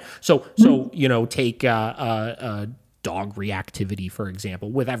things, right? So take dog reactivity, for example.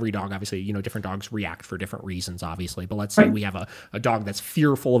 With every dog, obviously, different dogs react for different reasons, obviously. But let's say we have a dog that's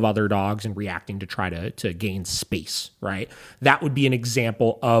fearful of other dogs and reacting to try to gain space, right? That would be an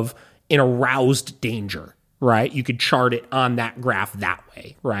example of an aroused danger, right? You could chart it on that graph that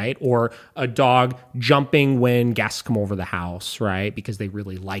way, right? Or a dog jumping when guests come over the house, right? Because they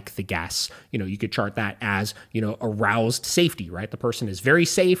really like the guests. You could chart that as, aroused safety, right? The person is very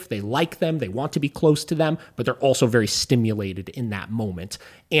safe. They like them. They want to be close to them, but they're also very stimulated in that moment.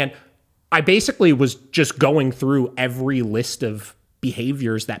 And I basically was just going through every list of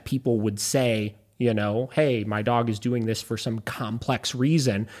behaviors that people would say, hey, my dog is doing this for some complex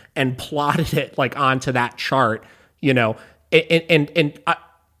reason, and plotted it like onto that chart, and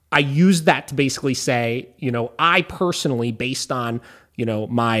I used that to basically say, I personally, based on,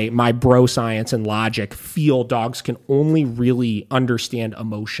 my bro science and logic, feel dogs can only really understand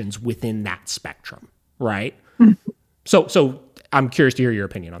emotions within that spectrum, right? So I'm curious to hear your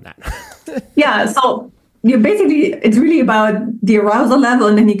opinion on that. Yeah, so it's really about the arousal level,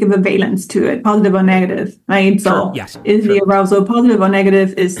 and then you give a valence to it, positive or negative, right? So sure, yes, is the arousal positive or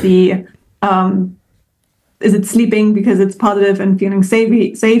negative? Is it sleeping because it's positive and feeling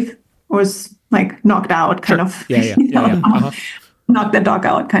safe, or is like knocked out kind of, knock that dog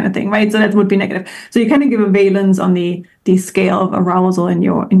out kind of thing, right? So that would be negative. So you kind of give a valence on the scale of arousal in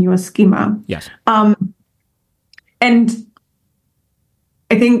your schema. Yes. And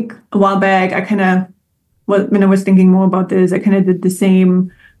I think a while back, when I was thinking more about this, I kind of did the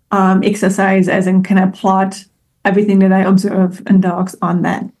same exercise as in kind of plot everything that I observe in dogs on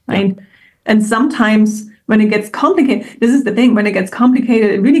that, right? Yeah. And sometimes when it gets complicated, this is the thing, when it gets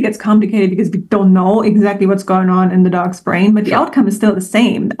complicated, it really gets complicated because we don't know exactly what's going on in the dog's brain, but the outcome is still the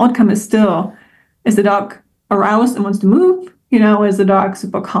same. The outcome is still, is the dog aroused and wants to move? Is the dog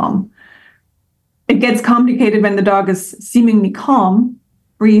super calm? It gets complicated when the dog is seemingly calm,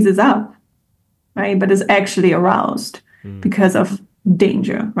 freezes up, right? But is actually aroused because of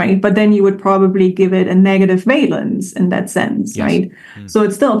danger, right? But then you would probably give it a negative valence in that sense, yes. Right? So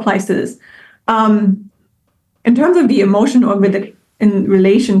it still applies to this. In terms of the emotion or in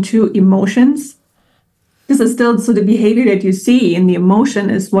relation to emotions, this is still, so the behavior that you see in the emotion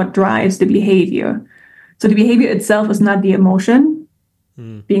is what drives the behavior. So the behavior itself is not the emotion,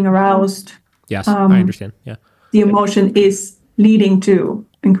 being aroused. Yes, I understand. Yeah. The emotion is leading to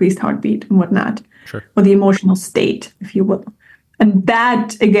increased heartbeat and whatnot, sure. Or the emotional state, if you will. And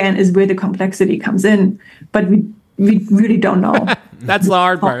that, again, is where the complexity comes in. But we really don't know. That's the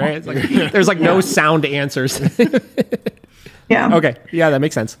hard part, right? It's like, there's no sound answers. Yeah. Okay. Yeah, that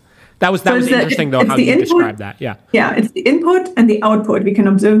makes sense. That was interesting, though, how you described that. Yeah. Yeah, it's the input and the output. We can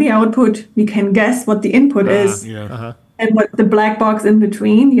observe the output. We can guess what the input is. Yeah. Uh-huh. And what the black box in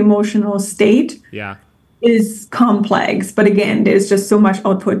between, the emotional state, is complex. But again, there's just so much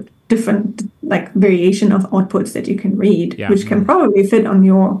output, different variation of outputs that you can read, which can probably fit on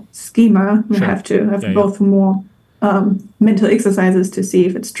your schema. You have to go through more mental exercises to see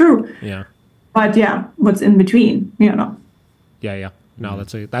if it's true. Yeah. But what's in between, Yeah. No,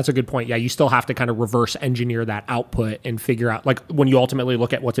 that's a good point. Yeah, you still have to kind of reverse engineer that output and figure out, when you ultimately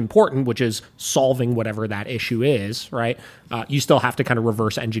look at what's important, which is solving whatever that issue is, right? You still have to kind of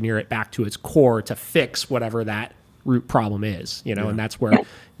reverse engineer it back to its core to fix whatever that root problem is, and that's where,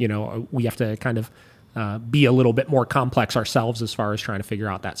 we have to kind of be a little bit more complex ourselves as far as trying to figure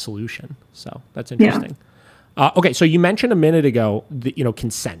out that solution. So that's interesting. Yeah. Okay, so you mentioned a minute ago,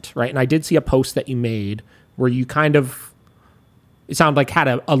 consent, right? And I did see a post that you made where you kind of, it sounded like had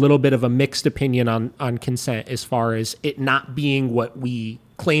a little bit of a mixed opinion on consent as far as it not being what we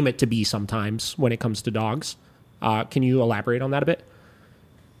claim it to be sometimes when it comes to dogs. Can you elaborate on that a bit?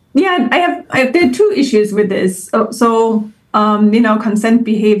 Yeah, there are two issues with this. So consent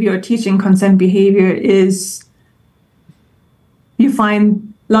behavior, teaching consent behavior is, you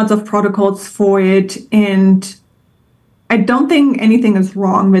find lots of protocols for it, and I don't think anything is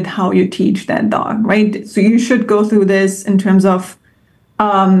wrong with how you teach that dog, right? So you should go through this in terms of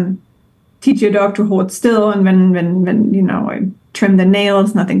teach your dog to hold still, and when trim the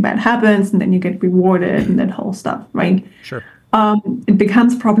nails, nothing bad happens, and then you get rewarded and that whole stuff, right? Sure. It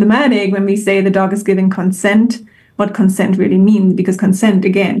becomes problematic when we say the dog is giving consent, what consent really means, because consent,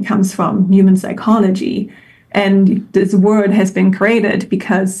 again, comes from human psychology. And this word has been created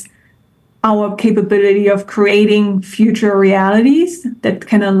because our capability of creating future realities that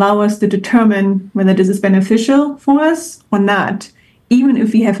can allow us to determine whether this is beneficial for us or not, even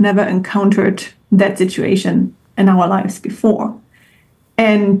if we have never encountered that situation in our lives before.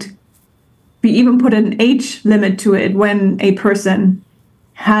 And we even put an age limit to it when a person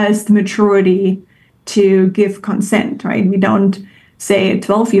has the maturity to give consent, right? We don't say a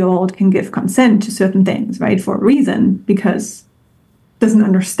 12-year-old can give consent to certain things, right, for a reason, because doesn't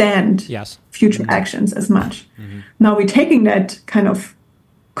understand future actions as much. Mm-hmm. Now we're taking that kind of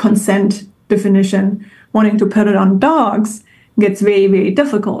consent definition wanting to put it on dogs gets very, very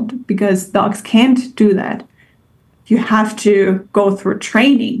difficult because dogs can't do that. You have to go through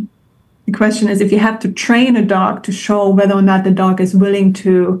training. The question is, if you have to train a dog to show whether or not the dog is willing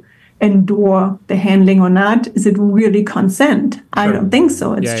to endure the handling or not, is it really consent? Sure. I don't think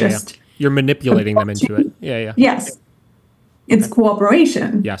so. It's just... You're manipulating them into it. Yeah. Yes. It's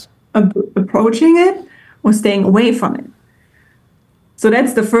cooperation. Yes. Approaching it or staying away from it. So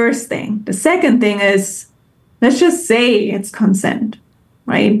that's the first thing. The second thing is, let's just say it's consent,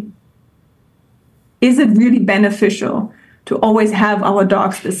 right? Is it really beneficial to always have our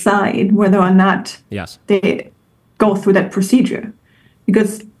dogs decide whether or not they go through that procedure?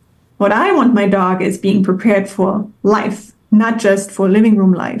 Because what I want my dog is being prepared for life, not just for living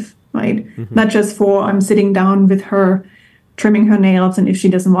room life, right? Mm-hmm. Not just for I'm sitting down with her, trimming her nails, and if she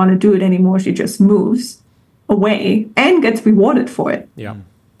doesn't want to do it anymore, she just moves away and gets rewarded for it. Yeah.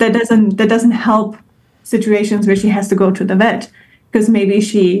 That doesn't help situations where she has to go to the vet because maybe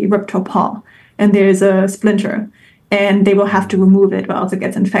she ripped her paw and there's a splinter and they will have to remove it or else it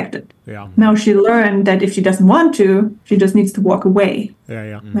gets infected. Yeah. Now she learned that if she doesn't want to, she just needs to walk away.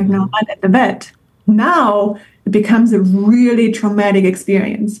 Yeah. Like, no, not at the vet. Now it becomes a really traumatic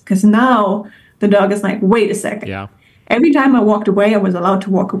experience because now the dog is like, wait a second. Yeah. Every time I walked away, I was allowed to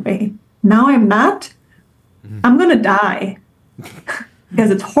walk away. Now I'm not. I'm going to die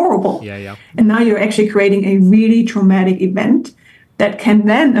because it's horrible. Yeah. And now you're actually creating a really traumatic event that can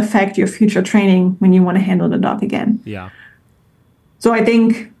then affect your future training when you want to handle the dog again. Yeah. So I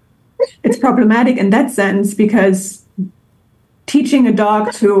think it's problematic in that sense because teaching a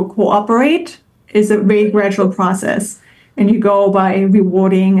dog to cooperate is a very gradual process. And you go by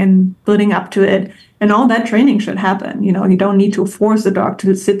rewarding and building up to it. And all that training should happen. You don't need to force the dog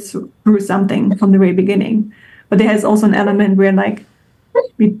to sit through something from the very beginning. But there's also an element where, like,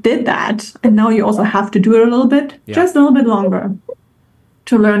 we did that, and now you also have to do it a little bit, just a little bit longer,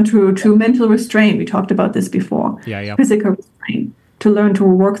 to learn to mental restraint. We talked about this before. Yeah. Physical restraint, to learn to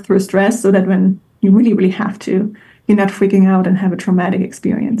work through stress so that when you really, really have to, you're not freaking out and have a traumatic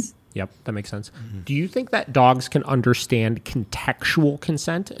experience. Yep, that makes sense. Mm-hmm. Do you think that dogs can understand contextual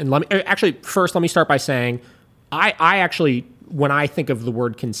consent? And first let me start by saying, I actually, when I think of the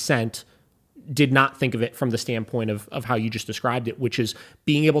word consent, did not think of it from the standpoint of how you just described it, which is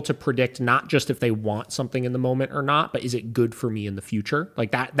being able to predict not just if they want something in the moment or not, but is it good for me in the future?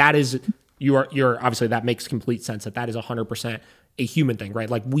 Like that is, you're obviously, that makes complete sense that is 100% a human thing, right?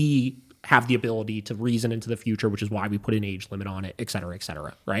 Like we have the ability to reason into the future, which is why we put an age limit on it, et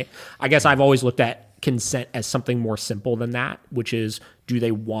cetera, right? I guess I've always looked at consent as something more simple than that, which is, do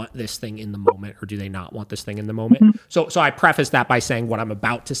they want this thing in the moment or do they not want this thing in the moment? Mm-hmm. So I preface that by saying what I'm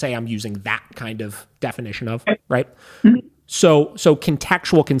about to say, I'm using that kind of definition of, right? Mm-hmm. So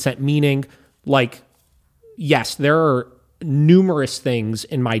contextual consent, meaning like, yes, there are numerous things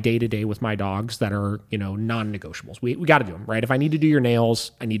in my day-to-day with my dogs that are, non-negotiables. We got to do them, right? If I need to do your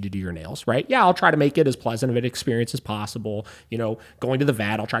nails, I need to do your nails, right? Yeah, I'll try to make it as pleasant of an experience as possible. Going to the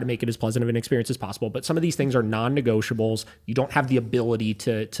vet, I'll try to make it as pleasant of an experience as possible. But some of these things are non-negotiables. You don't have the ability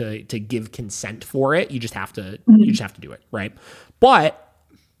to give consent for it. You just have to do it, right? But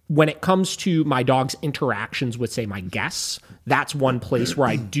when it comes to my dog's interactions with, say, my guests, that's one place where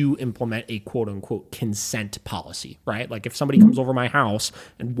I do implement a quote unquote consent policy, right? Like if somebody comes over my house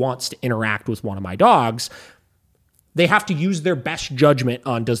and wants to interact with one of my dogs, they have to use their best judgment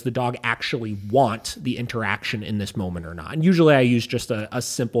on, does the dog actually want the interaction in this moment or not? And usually I use just a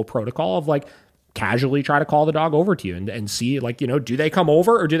simple protocol of like, casually try to call the dog over to you and see, like, do they come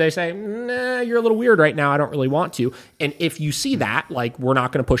over or do they say, nah, you're a little weird right now, I don't really want to. And if you see that, like, we're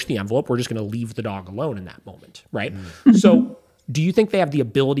not going to push the envelope, we're just going to leave the dog alone in that moment, right? Mm-hmm. So do you think they have the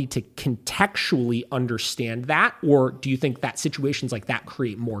ability to contextually understand that, or do you think that situations like that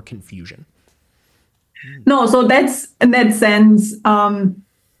create more confusion? No, so that's, in that sense, I'm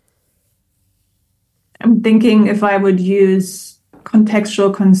thinking if I would use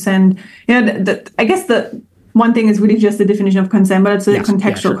contextual consent. I guess the one thing is really just the definition of consent, but it's a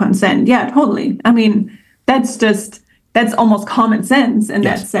contextual consent. Yeah, totally. I mean, that's almost common sense in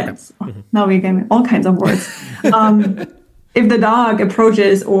that sense. Okay. Mm-hmm. Now we're getting all kinds of words. If the dog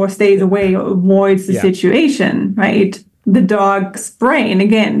approaches or stays away or avoids the situation, right? The dog's brain,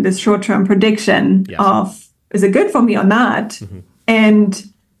 again, this short-term prediction of, is it good for me or not? Mm-hmm. And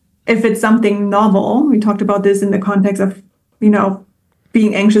if it's something novel, we talked about this in the context of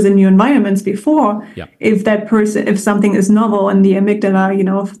being anxious in new environments before. Yeah. If something is novel and the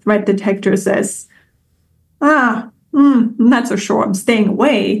amygdala, threat detector says, I'm not so sure, I'm staying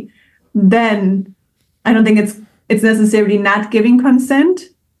away, then I don't think it's necessarily not giving consent.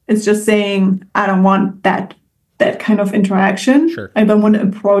 is just saying, I don't want that kind of interaction. Sure. I don't want to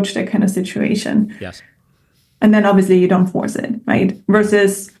approach that kind of situation. Yes. And then obviously you don't force it, right?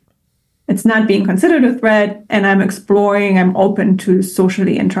 Versus it's not being considered a threat, and I'm exploring, I'm open to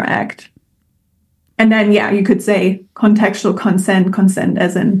socially interact. And then, you could say contextual consent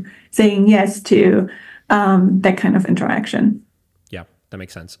as in saying yes to that kind of interaction. Yeah, that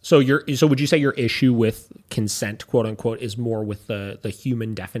makes sense. So would you say your issue with consent, quote unquote, is more with the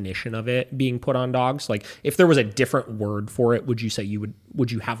human definition of it being put on dogs? Like, if there was a different word for it, would you say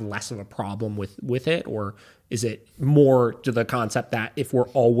would you have less of a problem with it? Or is it more to the concept that if we're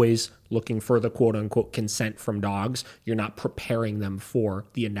always looking for the quote unquote consent from dogs, you're not preparing them for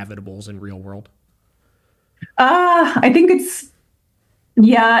the inevitables in real world? I think it's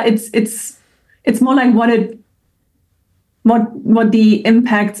more like what the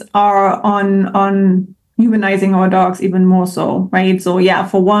impacts are on humanizing our dogs even more so, right? So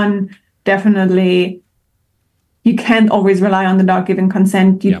for one, definitely you can't always rely on the dog giving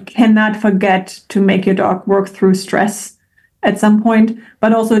consent. You cannot forget to make your dog work through stress at some point.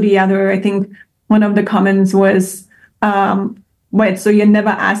 But also the other, I think one of the comments was, so you're never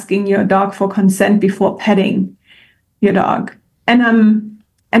asking your dog for consent before petting your dog. And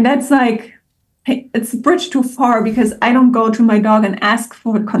that's like, it's a bridge too far, because I don't go to my dog and ask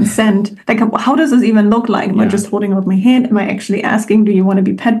for consent. Like, how does this even look like? Am I just holding out my hand? Am I actually asking, do you want to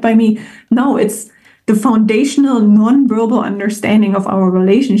be pet by me? No, it's the foundational nonverbal understanding of our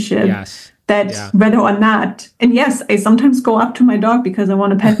relationship. Whether or not, and yes, I sometimes go up to my dog because I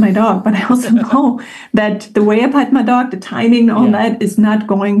want to pet my dog, but I also know that the way I pet my dog, the timing, all that is not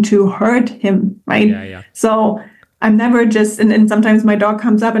going to hurt him, right? So I'm never and sometimes my dog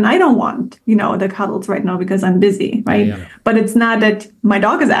comes up and I don't want, the cuddles right now because I'm busy, right? But it's not that my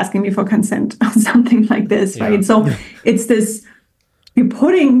dog is asking me for consent or something like this, right? So it's this, you're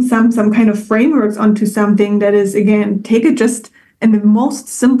putting some kind of frameworks onto something that is, again, take it just in the most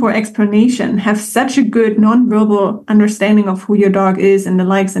simple explanation, have such a good nonverbal understanding of who your dog is and the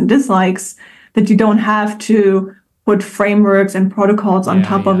likes and dislikes that you don't have to put frameworks and protocols on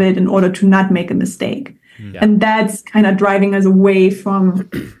top of it in order to not make a mistake. And that's kind of driving us away from,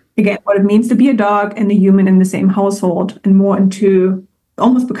 again, what it means to be a dog and a human in the same household, and more into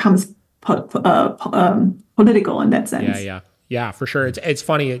almost becomes political in that sense. Yeah, for sure. It's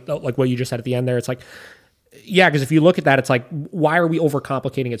funny, like what you just said at the end there. It's like, because if you look at that, it's like, why are we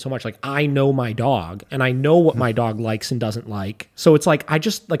overcomplicating it so much? Like, I know my dog and I know what my dog likes and doesn't like. So it's like, I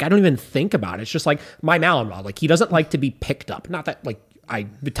don't even think about it. It's just like my Malinois, like, he doesn't like to be picked up. Not that, like, I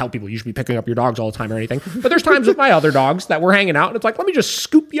tell people you should be picking up your dogs all the time or anything, but there's times with my other dogs that we're hanging out and it's like, let me just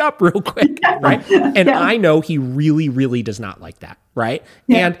scoop you up real quick, right? And I know he really, really does not like that, right?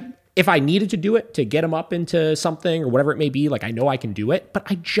 And if I needed to do it to get him up into something or whatever it may be, like, I know I can do it, but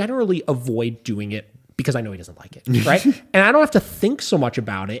I generally avoid doing it because I know he doesn't like it, right? And I don't have to think so much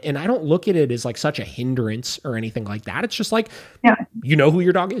about it, and I don't look at it as like such a hindrance or anything like that. It's just like, you know who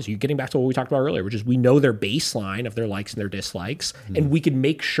your dog is. You're getting back to what we talked about earlier, which is we know their baseline of their likes and their dislikes, and we can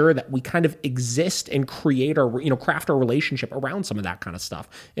make sure that we kind of exist and create our, craft our relationship around some of that kind of stuff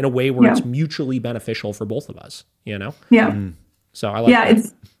in a way where it's mutually beneficial for both of us, So I like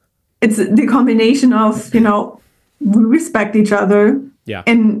that. It's the combination of, we respect each other.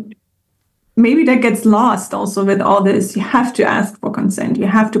 And maybe that gets lost also with all this. You have to ask for consent. You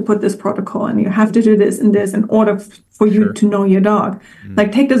have to put this protocol and you have to do this and this in order for you to know your dog.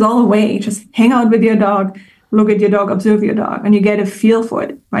 Like, take this all away. Just hang out with your dog, look at your dog, observe your dog, and you get a feel for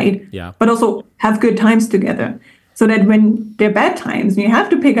it, right? But also have good times together, so that when there are bad times and you have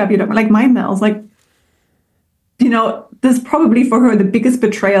to pick up your dog, like my Mel's, like, this is probably for her the biggest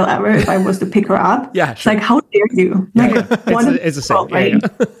betrayal ever if I was to pick her up. It's like, how dare you? Like, it's the same. Right?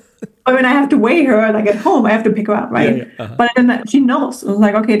 But when I have to weigh her, like at home, I have to pick her up, right? But then she knows. It's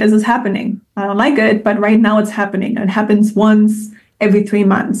like, okay, this is happening. I don't like it, but right now it's happening. It happens once every 3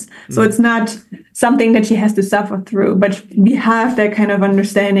 months. So it's not something that she has to suffer through. But we have that kind of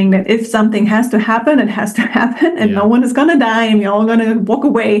understanding that if something has to happen, it has to happen. And no one is going to die. And we're all going to walk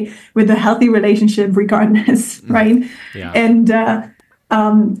away with a healthy relationship regardless, right? And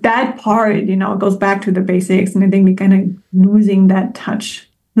that part, goes back to the basics. And I think we're kind of losing that touch.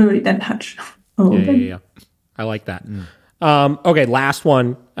 Really, that touch a little bit. I like that. Okay, last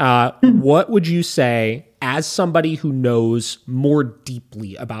one. What would you say, as somebody who knows more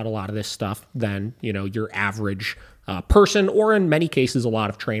deeply about a lot of this stuff than your average person, or in many cases a lot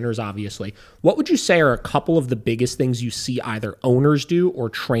of trainers, obviously, what would you say are a couple of the biggest things you see either owners do or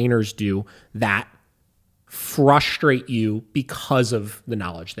trainers do that frustrate you because of the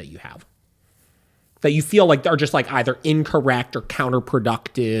knowledge that you have? that you feel like are just like either incorrect or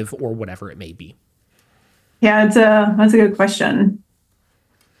counterproductive or whatever it may be? Yeah, that's a good question.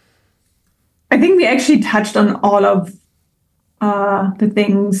 I think we actually touched on all of the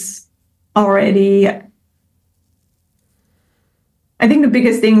things already. I think the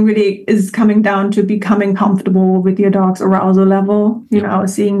biggest thing really is coming down to becoming comfortable with your dog's arousal level,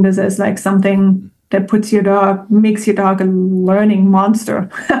 seeing this as like something that makes your dog a learning monster.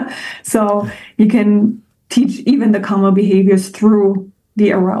 So you can teach even the calmer behaviors through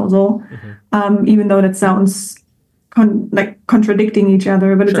the arousal, even though that sounds like contradicting each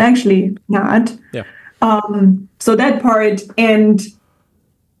other, but it's actually not. Yeah. So that part, and,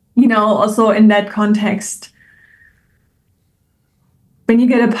 also in that context, when you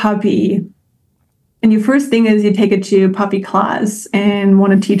get a puppy, and your first thing is you take it to puppy class and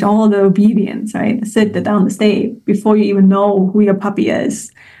want to teach all the obedience, right? The sit, the down, the stay, before you even know who your puppy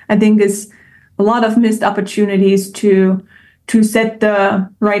is. I think there's a lot of missed opportunities to set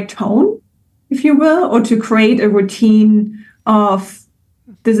the right tone, if you will, or to create a routine of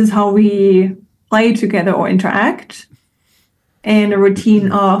this is how we play together or interact, and a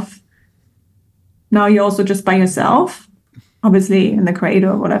routine of now you're also just by yourself, obviously in the crate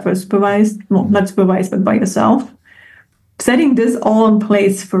or whatever, supervised, well, not supervised, but by yourself. Setting this all in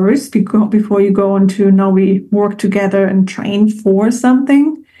place first before you go into now we work together and train for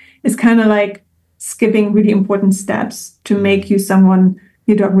something is kind of like skipping really important steps to make you someone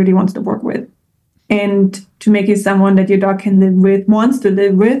your dog really wants to work with, and to make you someone that your dog can live with, wants to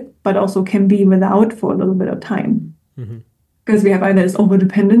live with, but also can be without for a little bit of time. Because we have either this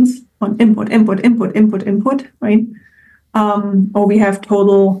overdependence on input, right? Or we have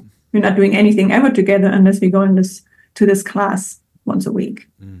total, we're not doing anything ever together unless we go to this class once a week.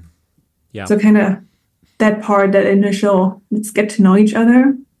 Yeah. So kind of that part, that initial, let's get to know each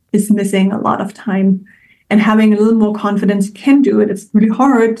other, is missing a lot of time. And having a little more confidence, you can do it. It's really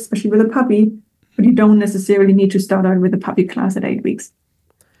hard, especially with a puppy, but you don't necessarily need to start out with a puppy class at 8 weeks.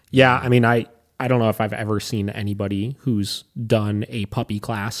 Yeah, I mean, I don't know if I've ever seen anybody who's done a puppy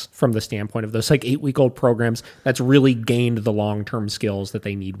class from the standpoint of those like 8-week-old programs that's really gained the long-term skills that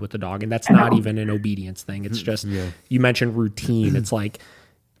they need with the dog. And that's not even an obedience thing. It's just, you mentioned routine. It's like,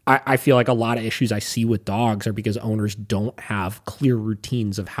 I feel like a lot of issues I see with dogs are because owners don't have clear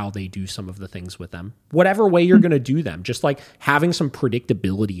routines of how they do some of the things with them. Whatever way you're going to do them, just like having some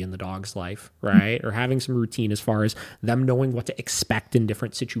predictability in the dog's life, right? Or having some routine as far as them knowing what to expect in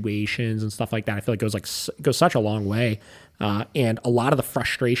different situations and stuff like that. I feel like it goes such a long way. And a lot of the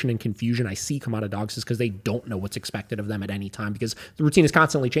frustration and confusion I see come out of dogs is because they don't know what's expected of them at any time because the routine is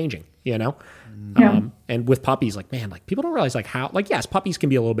constantly changing, Yeah. And with puppies, like, man, like people don't realize like how, like, yes, puppies can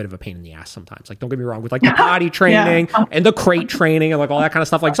be a little bit of a pain in the ass sometimes. Like, don't get me wrong with like the potty training and the crate training and like all that kind of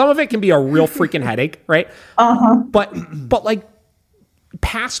stuff. Like some of it can be a real freaking headache, right? But like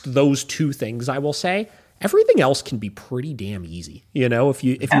past those two things, I will say everything else can be pretty damn easy. If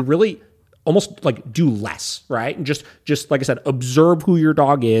you really almost like do less, right? And just like I said, observe who your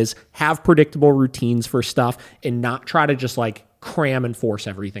dog is, have predictable routines for stuff, and not try to just like cram and force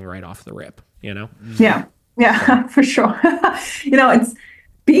everything right off the rip, Yeah, for sure. It's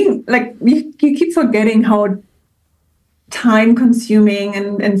being like, you keep forgetting how time consuming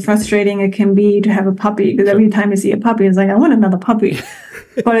and frustrating it can be to have a puppy, because every time you see a puppy, it's like, I want another puppy.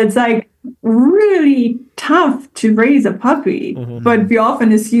 But it's like really tough to raise a puppy. But we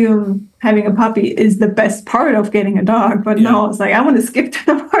often assume having a puppy is the best part of getting a dog. But no, it's like, I want to skip to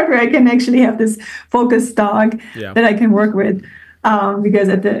the part where I can actually have this focused dog that I can work with. Because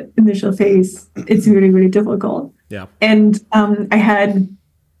at the initial phase, it's really, really difficult. Yeah. And I had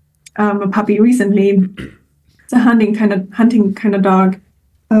a puppy recently. It's a hunting kind of dog,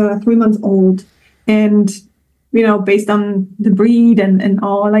 3 months old, and based on the breed and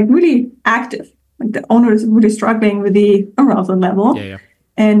all, like really active. Like the owner is really struggling with the arousal level,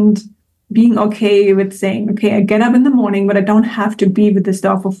 and being okay with saying, okay, I get up in the morning, but I don't have to be with this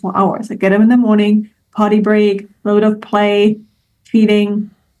dog for 4 hours. I get up in the morning, potty break, load of play, feeding,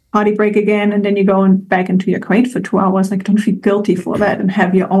 potty break again, and then you go back into your crate for 2 hours. Like, don't feel guilty for that and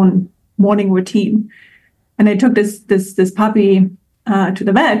have your own morning routine. And I took this puppy to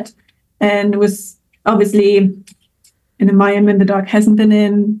the vet, and it was obviously an environment the dog hasn't been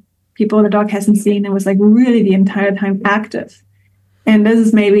in, people the dog hasn't seen. It was like really the entire time active. And this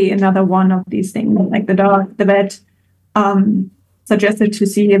is maybe another one of these things, like the vet suggested to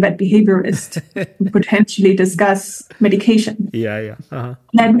see a vet behaviorist and potentially discuss medication.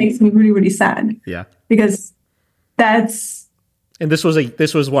 That makes me really, really sad. Because that's... And this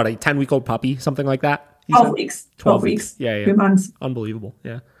was what, a 10-week-old puppy, something like that? 12 weeks. 12 weeks. 3 months. Unbelievable.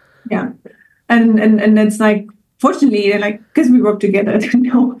 Yeah. And it's like, fortunately, they're like, because we work together,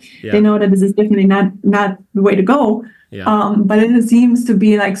 they know that this is definitely not the way to go. Yeah. But it seems to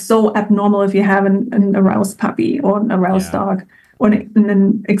be like so abnormal if you have an aroused puppy or an aroused dog or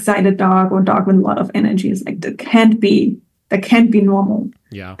an excited dog or a dog with a lot of energy. It's like that can't be normal.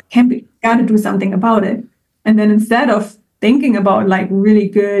 Yeah. Got to do something about it. And then instead of thinking about like really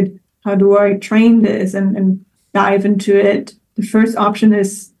good, how do I train this and dive into it, the first option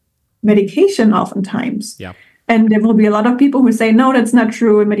is medication oftentimes. Yeah. And there will be a lot of people who say, no, that's not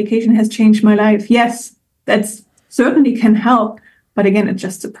true. Medication has changed my life. Yes, that's certainly can help. But again, it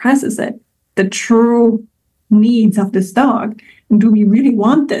just suppresses it. The true needs of this dog. And do we really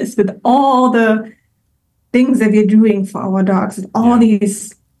want this with all the things that we're doing for our dogs? All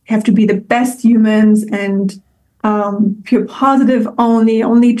these have to be the best humans and pure positive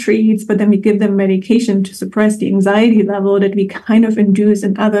only treats, but then we give them medication to suppress the anxiety level that we kind of induce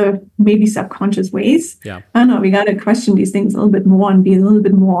in other maybe subconscious ways. Yeah. I don't know. We got to question these things a little bit more and be a little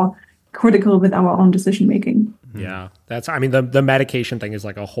bit more critical with our own decision making. Yeah, the medication thing is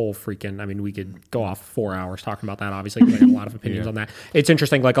like a whole freaking, we could go off 4 hours talking about that, obviously, because I have a lot of opinions on that. It's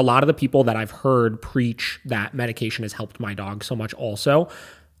interesting. Like a lot of the people that I've heard preach that medication has helped my dog so much also,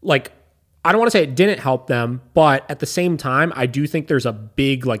 like, I don't want to say it didn't help them, but at the same time, I do think there's a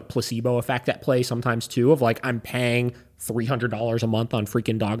big like placebo effect at play sometimes too, of like, I'm paying $300 a month on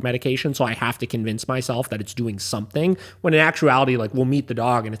freaking dog medication, so I have to convince myself that it's doing something, when in actuality, like, we'll meet the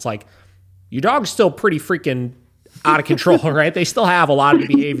dog and it's like, your dog's still pretty freaking out of control, right? They still have a lot of the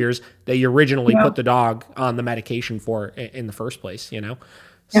behaviors that you originally put the dog on the medication for in the first place, Yeah.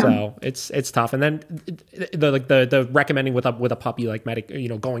 So it's tough. And then the recommending with a puppy, like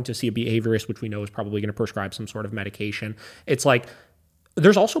going to see a behaviorist, which we know is probably going to prescribe some sort of medication. It's like,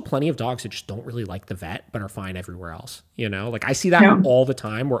 there's also plenty of dogs that just don't really like the vet, but are fine everywhere else. Like I see that all the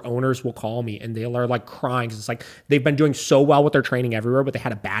time, where owners will call me and they are like crying, because it's like they've been doing so well with their training everywhere, but they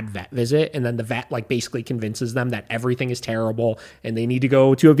had a bad vet visit, and then the vet like basically convinces them that everything is terrible and they need to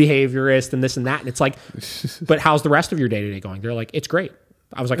go to a behaviorist and this and that. And it's like, but how's the rest of your day-to-day going? They're like, it's great.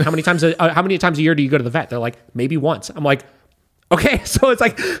 I was like, how many times a year do you go to the vet? They're like, maybe once. I'm like, okay, so it's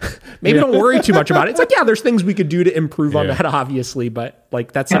like, maybe don't worry too much about it. It's like, there's things we could do to improve on that, obviously, but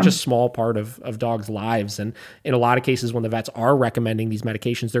like that's such a small part of dogs' lives. And in a lot of cases, when the vets are recommending these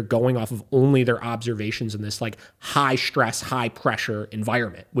medications, they're going off of only their observations in this like high stress, high pressure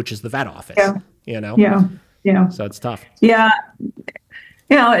environment, which is the vet office. Yeah. So it's tough. Yeah.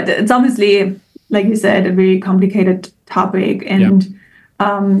 It's obviously, like you said, a very complicated topic, and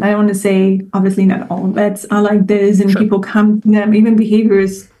I want to say, obviously, not all vets are like this, and people come to them, even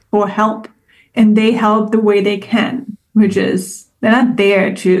behaviorists, for help, and they help the way they can, which is they're not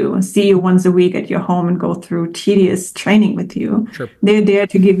there to see you once a week at your home and go through tedious training with you. Sure. They're there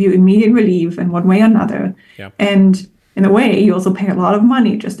to give you immediate relief in one way or another. Yeah. And in a way, you also pay a lot of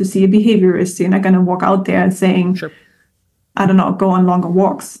money just to see a behaviorist. So you're not going to walk out there saying, I don't know, go on longer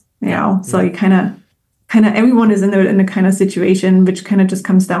walks. So you kind of everyone is in the kind of situation, which kind of just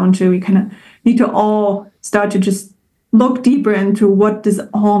comes down to, we kind of need to all start to just look deeper into what this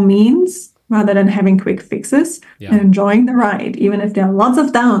all means, rather than having quick fixes and enjoying the ride. Even if there are lots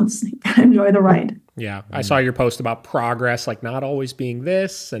of downs, enjoy the ride. Yeah. I saw your post about progress, like not always being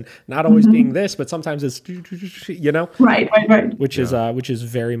this and not always being this, but sometimes it's, Right. Which is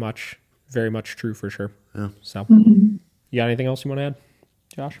very much true for sure. Yeah. So you got anything else you want to add,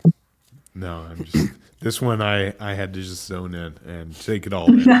 Josh? No, I'm just, this one I had to just zone in and take it all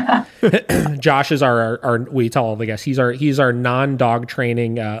in. Josh is our we tell all the guests, he's our non-dog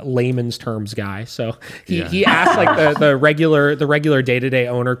training layman's terms guy. So he asks like the regular day-to-day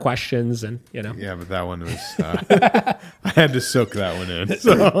owner questions, and Yeah, but that one was I had to soak that one in.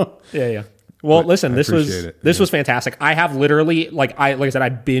 So yeah. Well, listen, this was fantastic. I have literally, like I said, I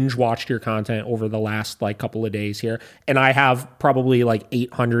binge watched your content over the last like couple of days here, and I have probably like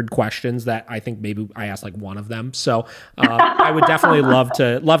 800 questions that I think maybe I asked like one of them. So I would definitely love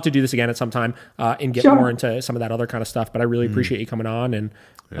to do this again at some time and get more into some of that other kind of stuff. But I really appreciate you coming on, and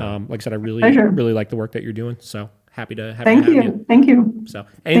like I said, I really like the work that you're doing. So happy to have you. Thank you. So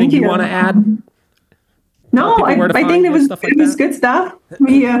anything you want to add? No, I think it was good stuff.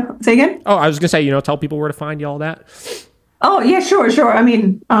 Say again? Oh, I was going to say, tell people where to find you, all that. Oh, yeah, sure. I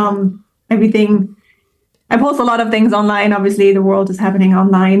mean, everything. I post a lot of things online. Obviously, the world is happening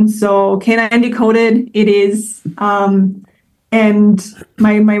online. So Canine Decoded, it is. And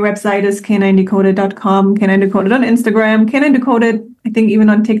my website is caninedecoded.com, Canine Decoded on Instagram, Canine Decoded, I think even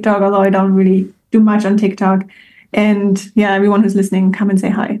on TikTok, although I don't really do much on TikTok. And everyone who's listening, come and say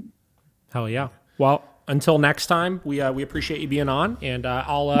hi. Hell yeah. Well, until next time, we appreciate you being on, and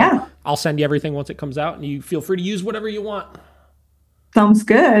I'll send you everything once it comes out, and you feel free to use whatever you want. Sounds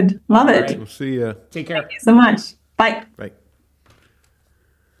good. Love it. We'll see you. Take care. Thank you so much. Bye. Bye.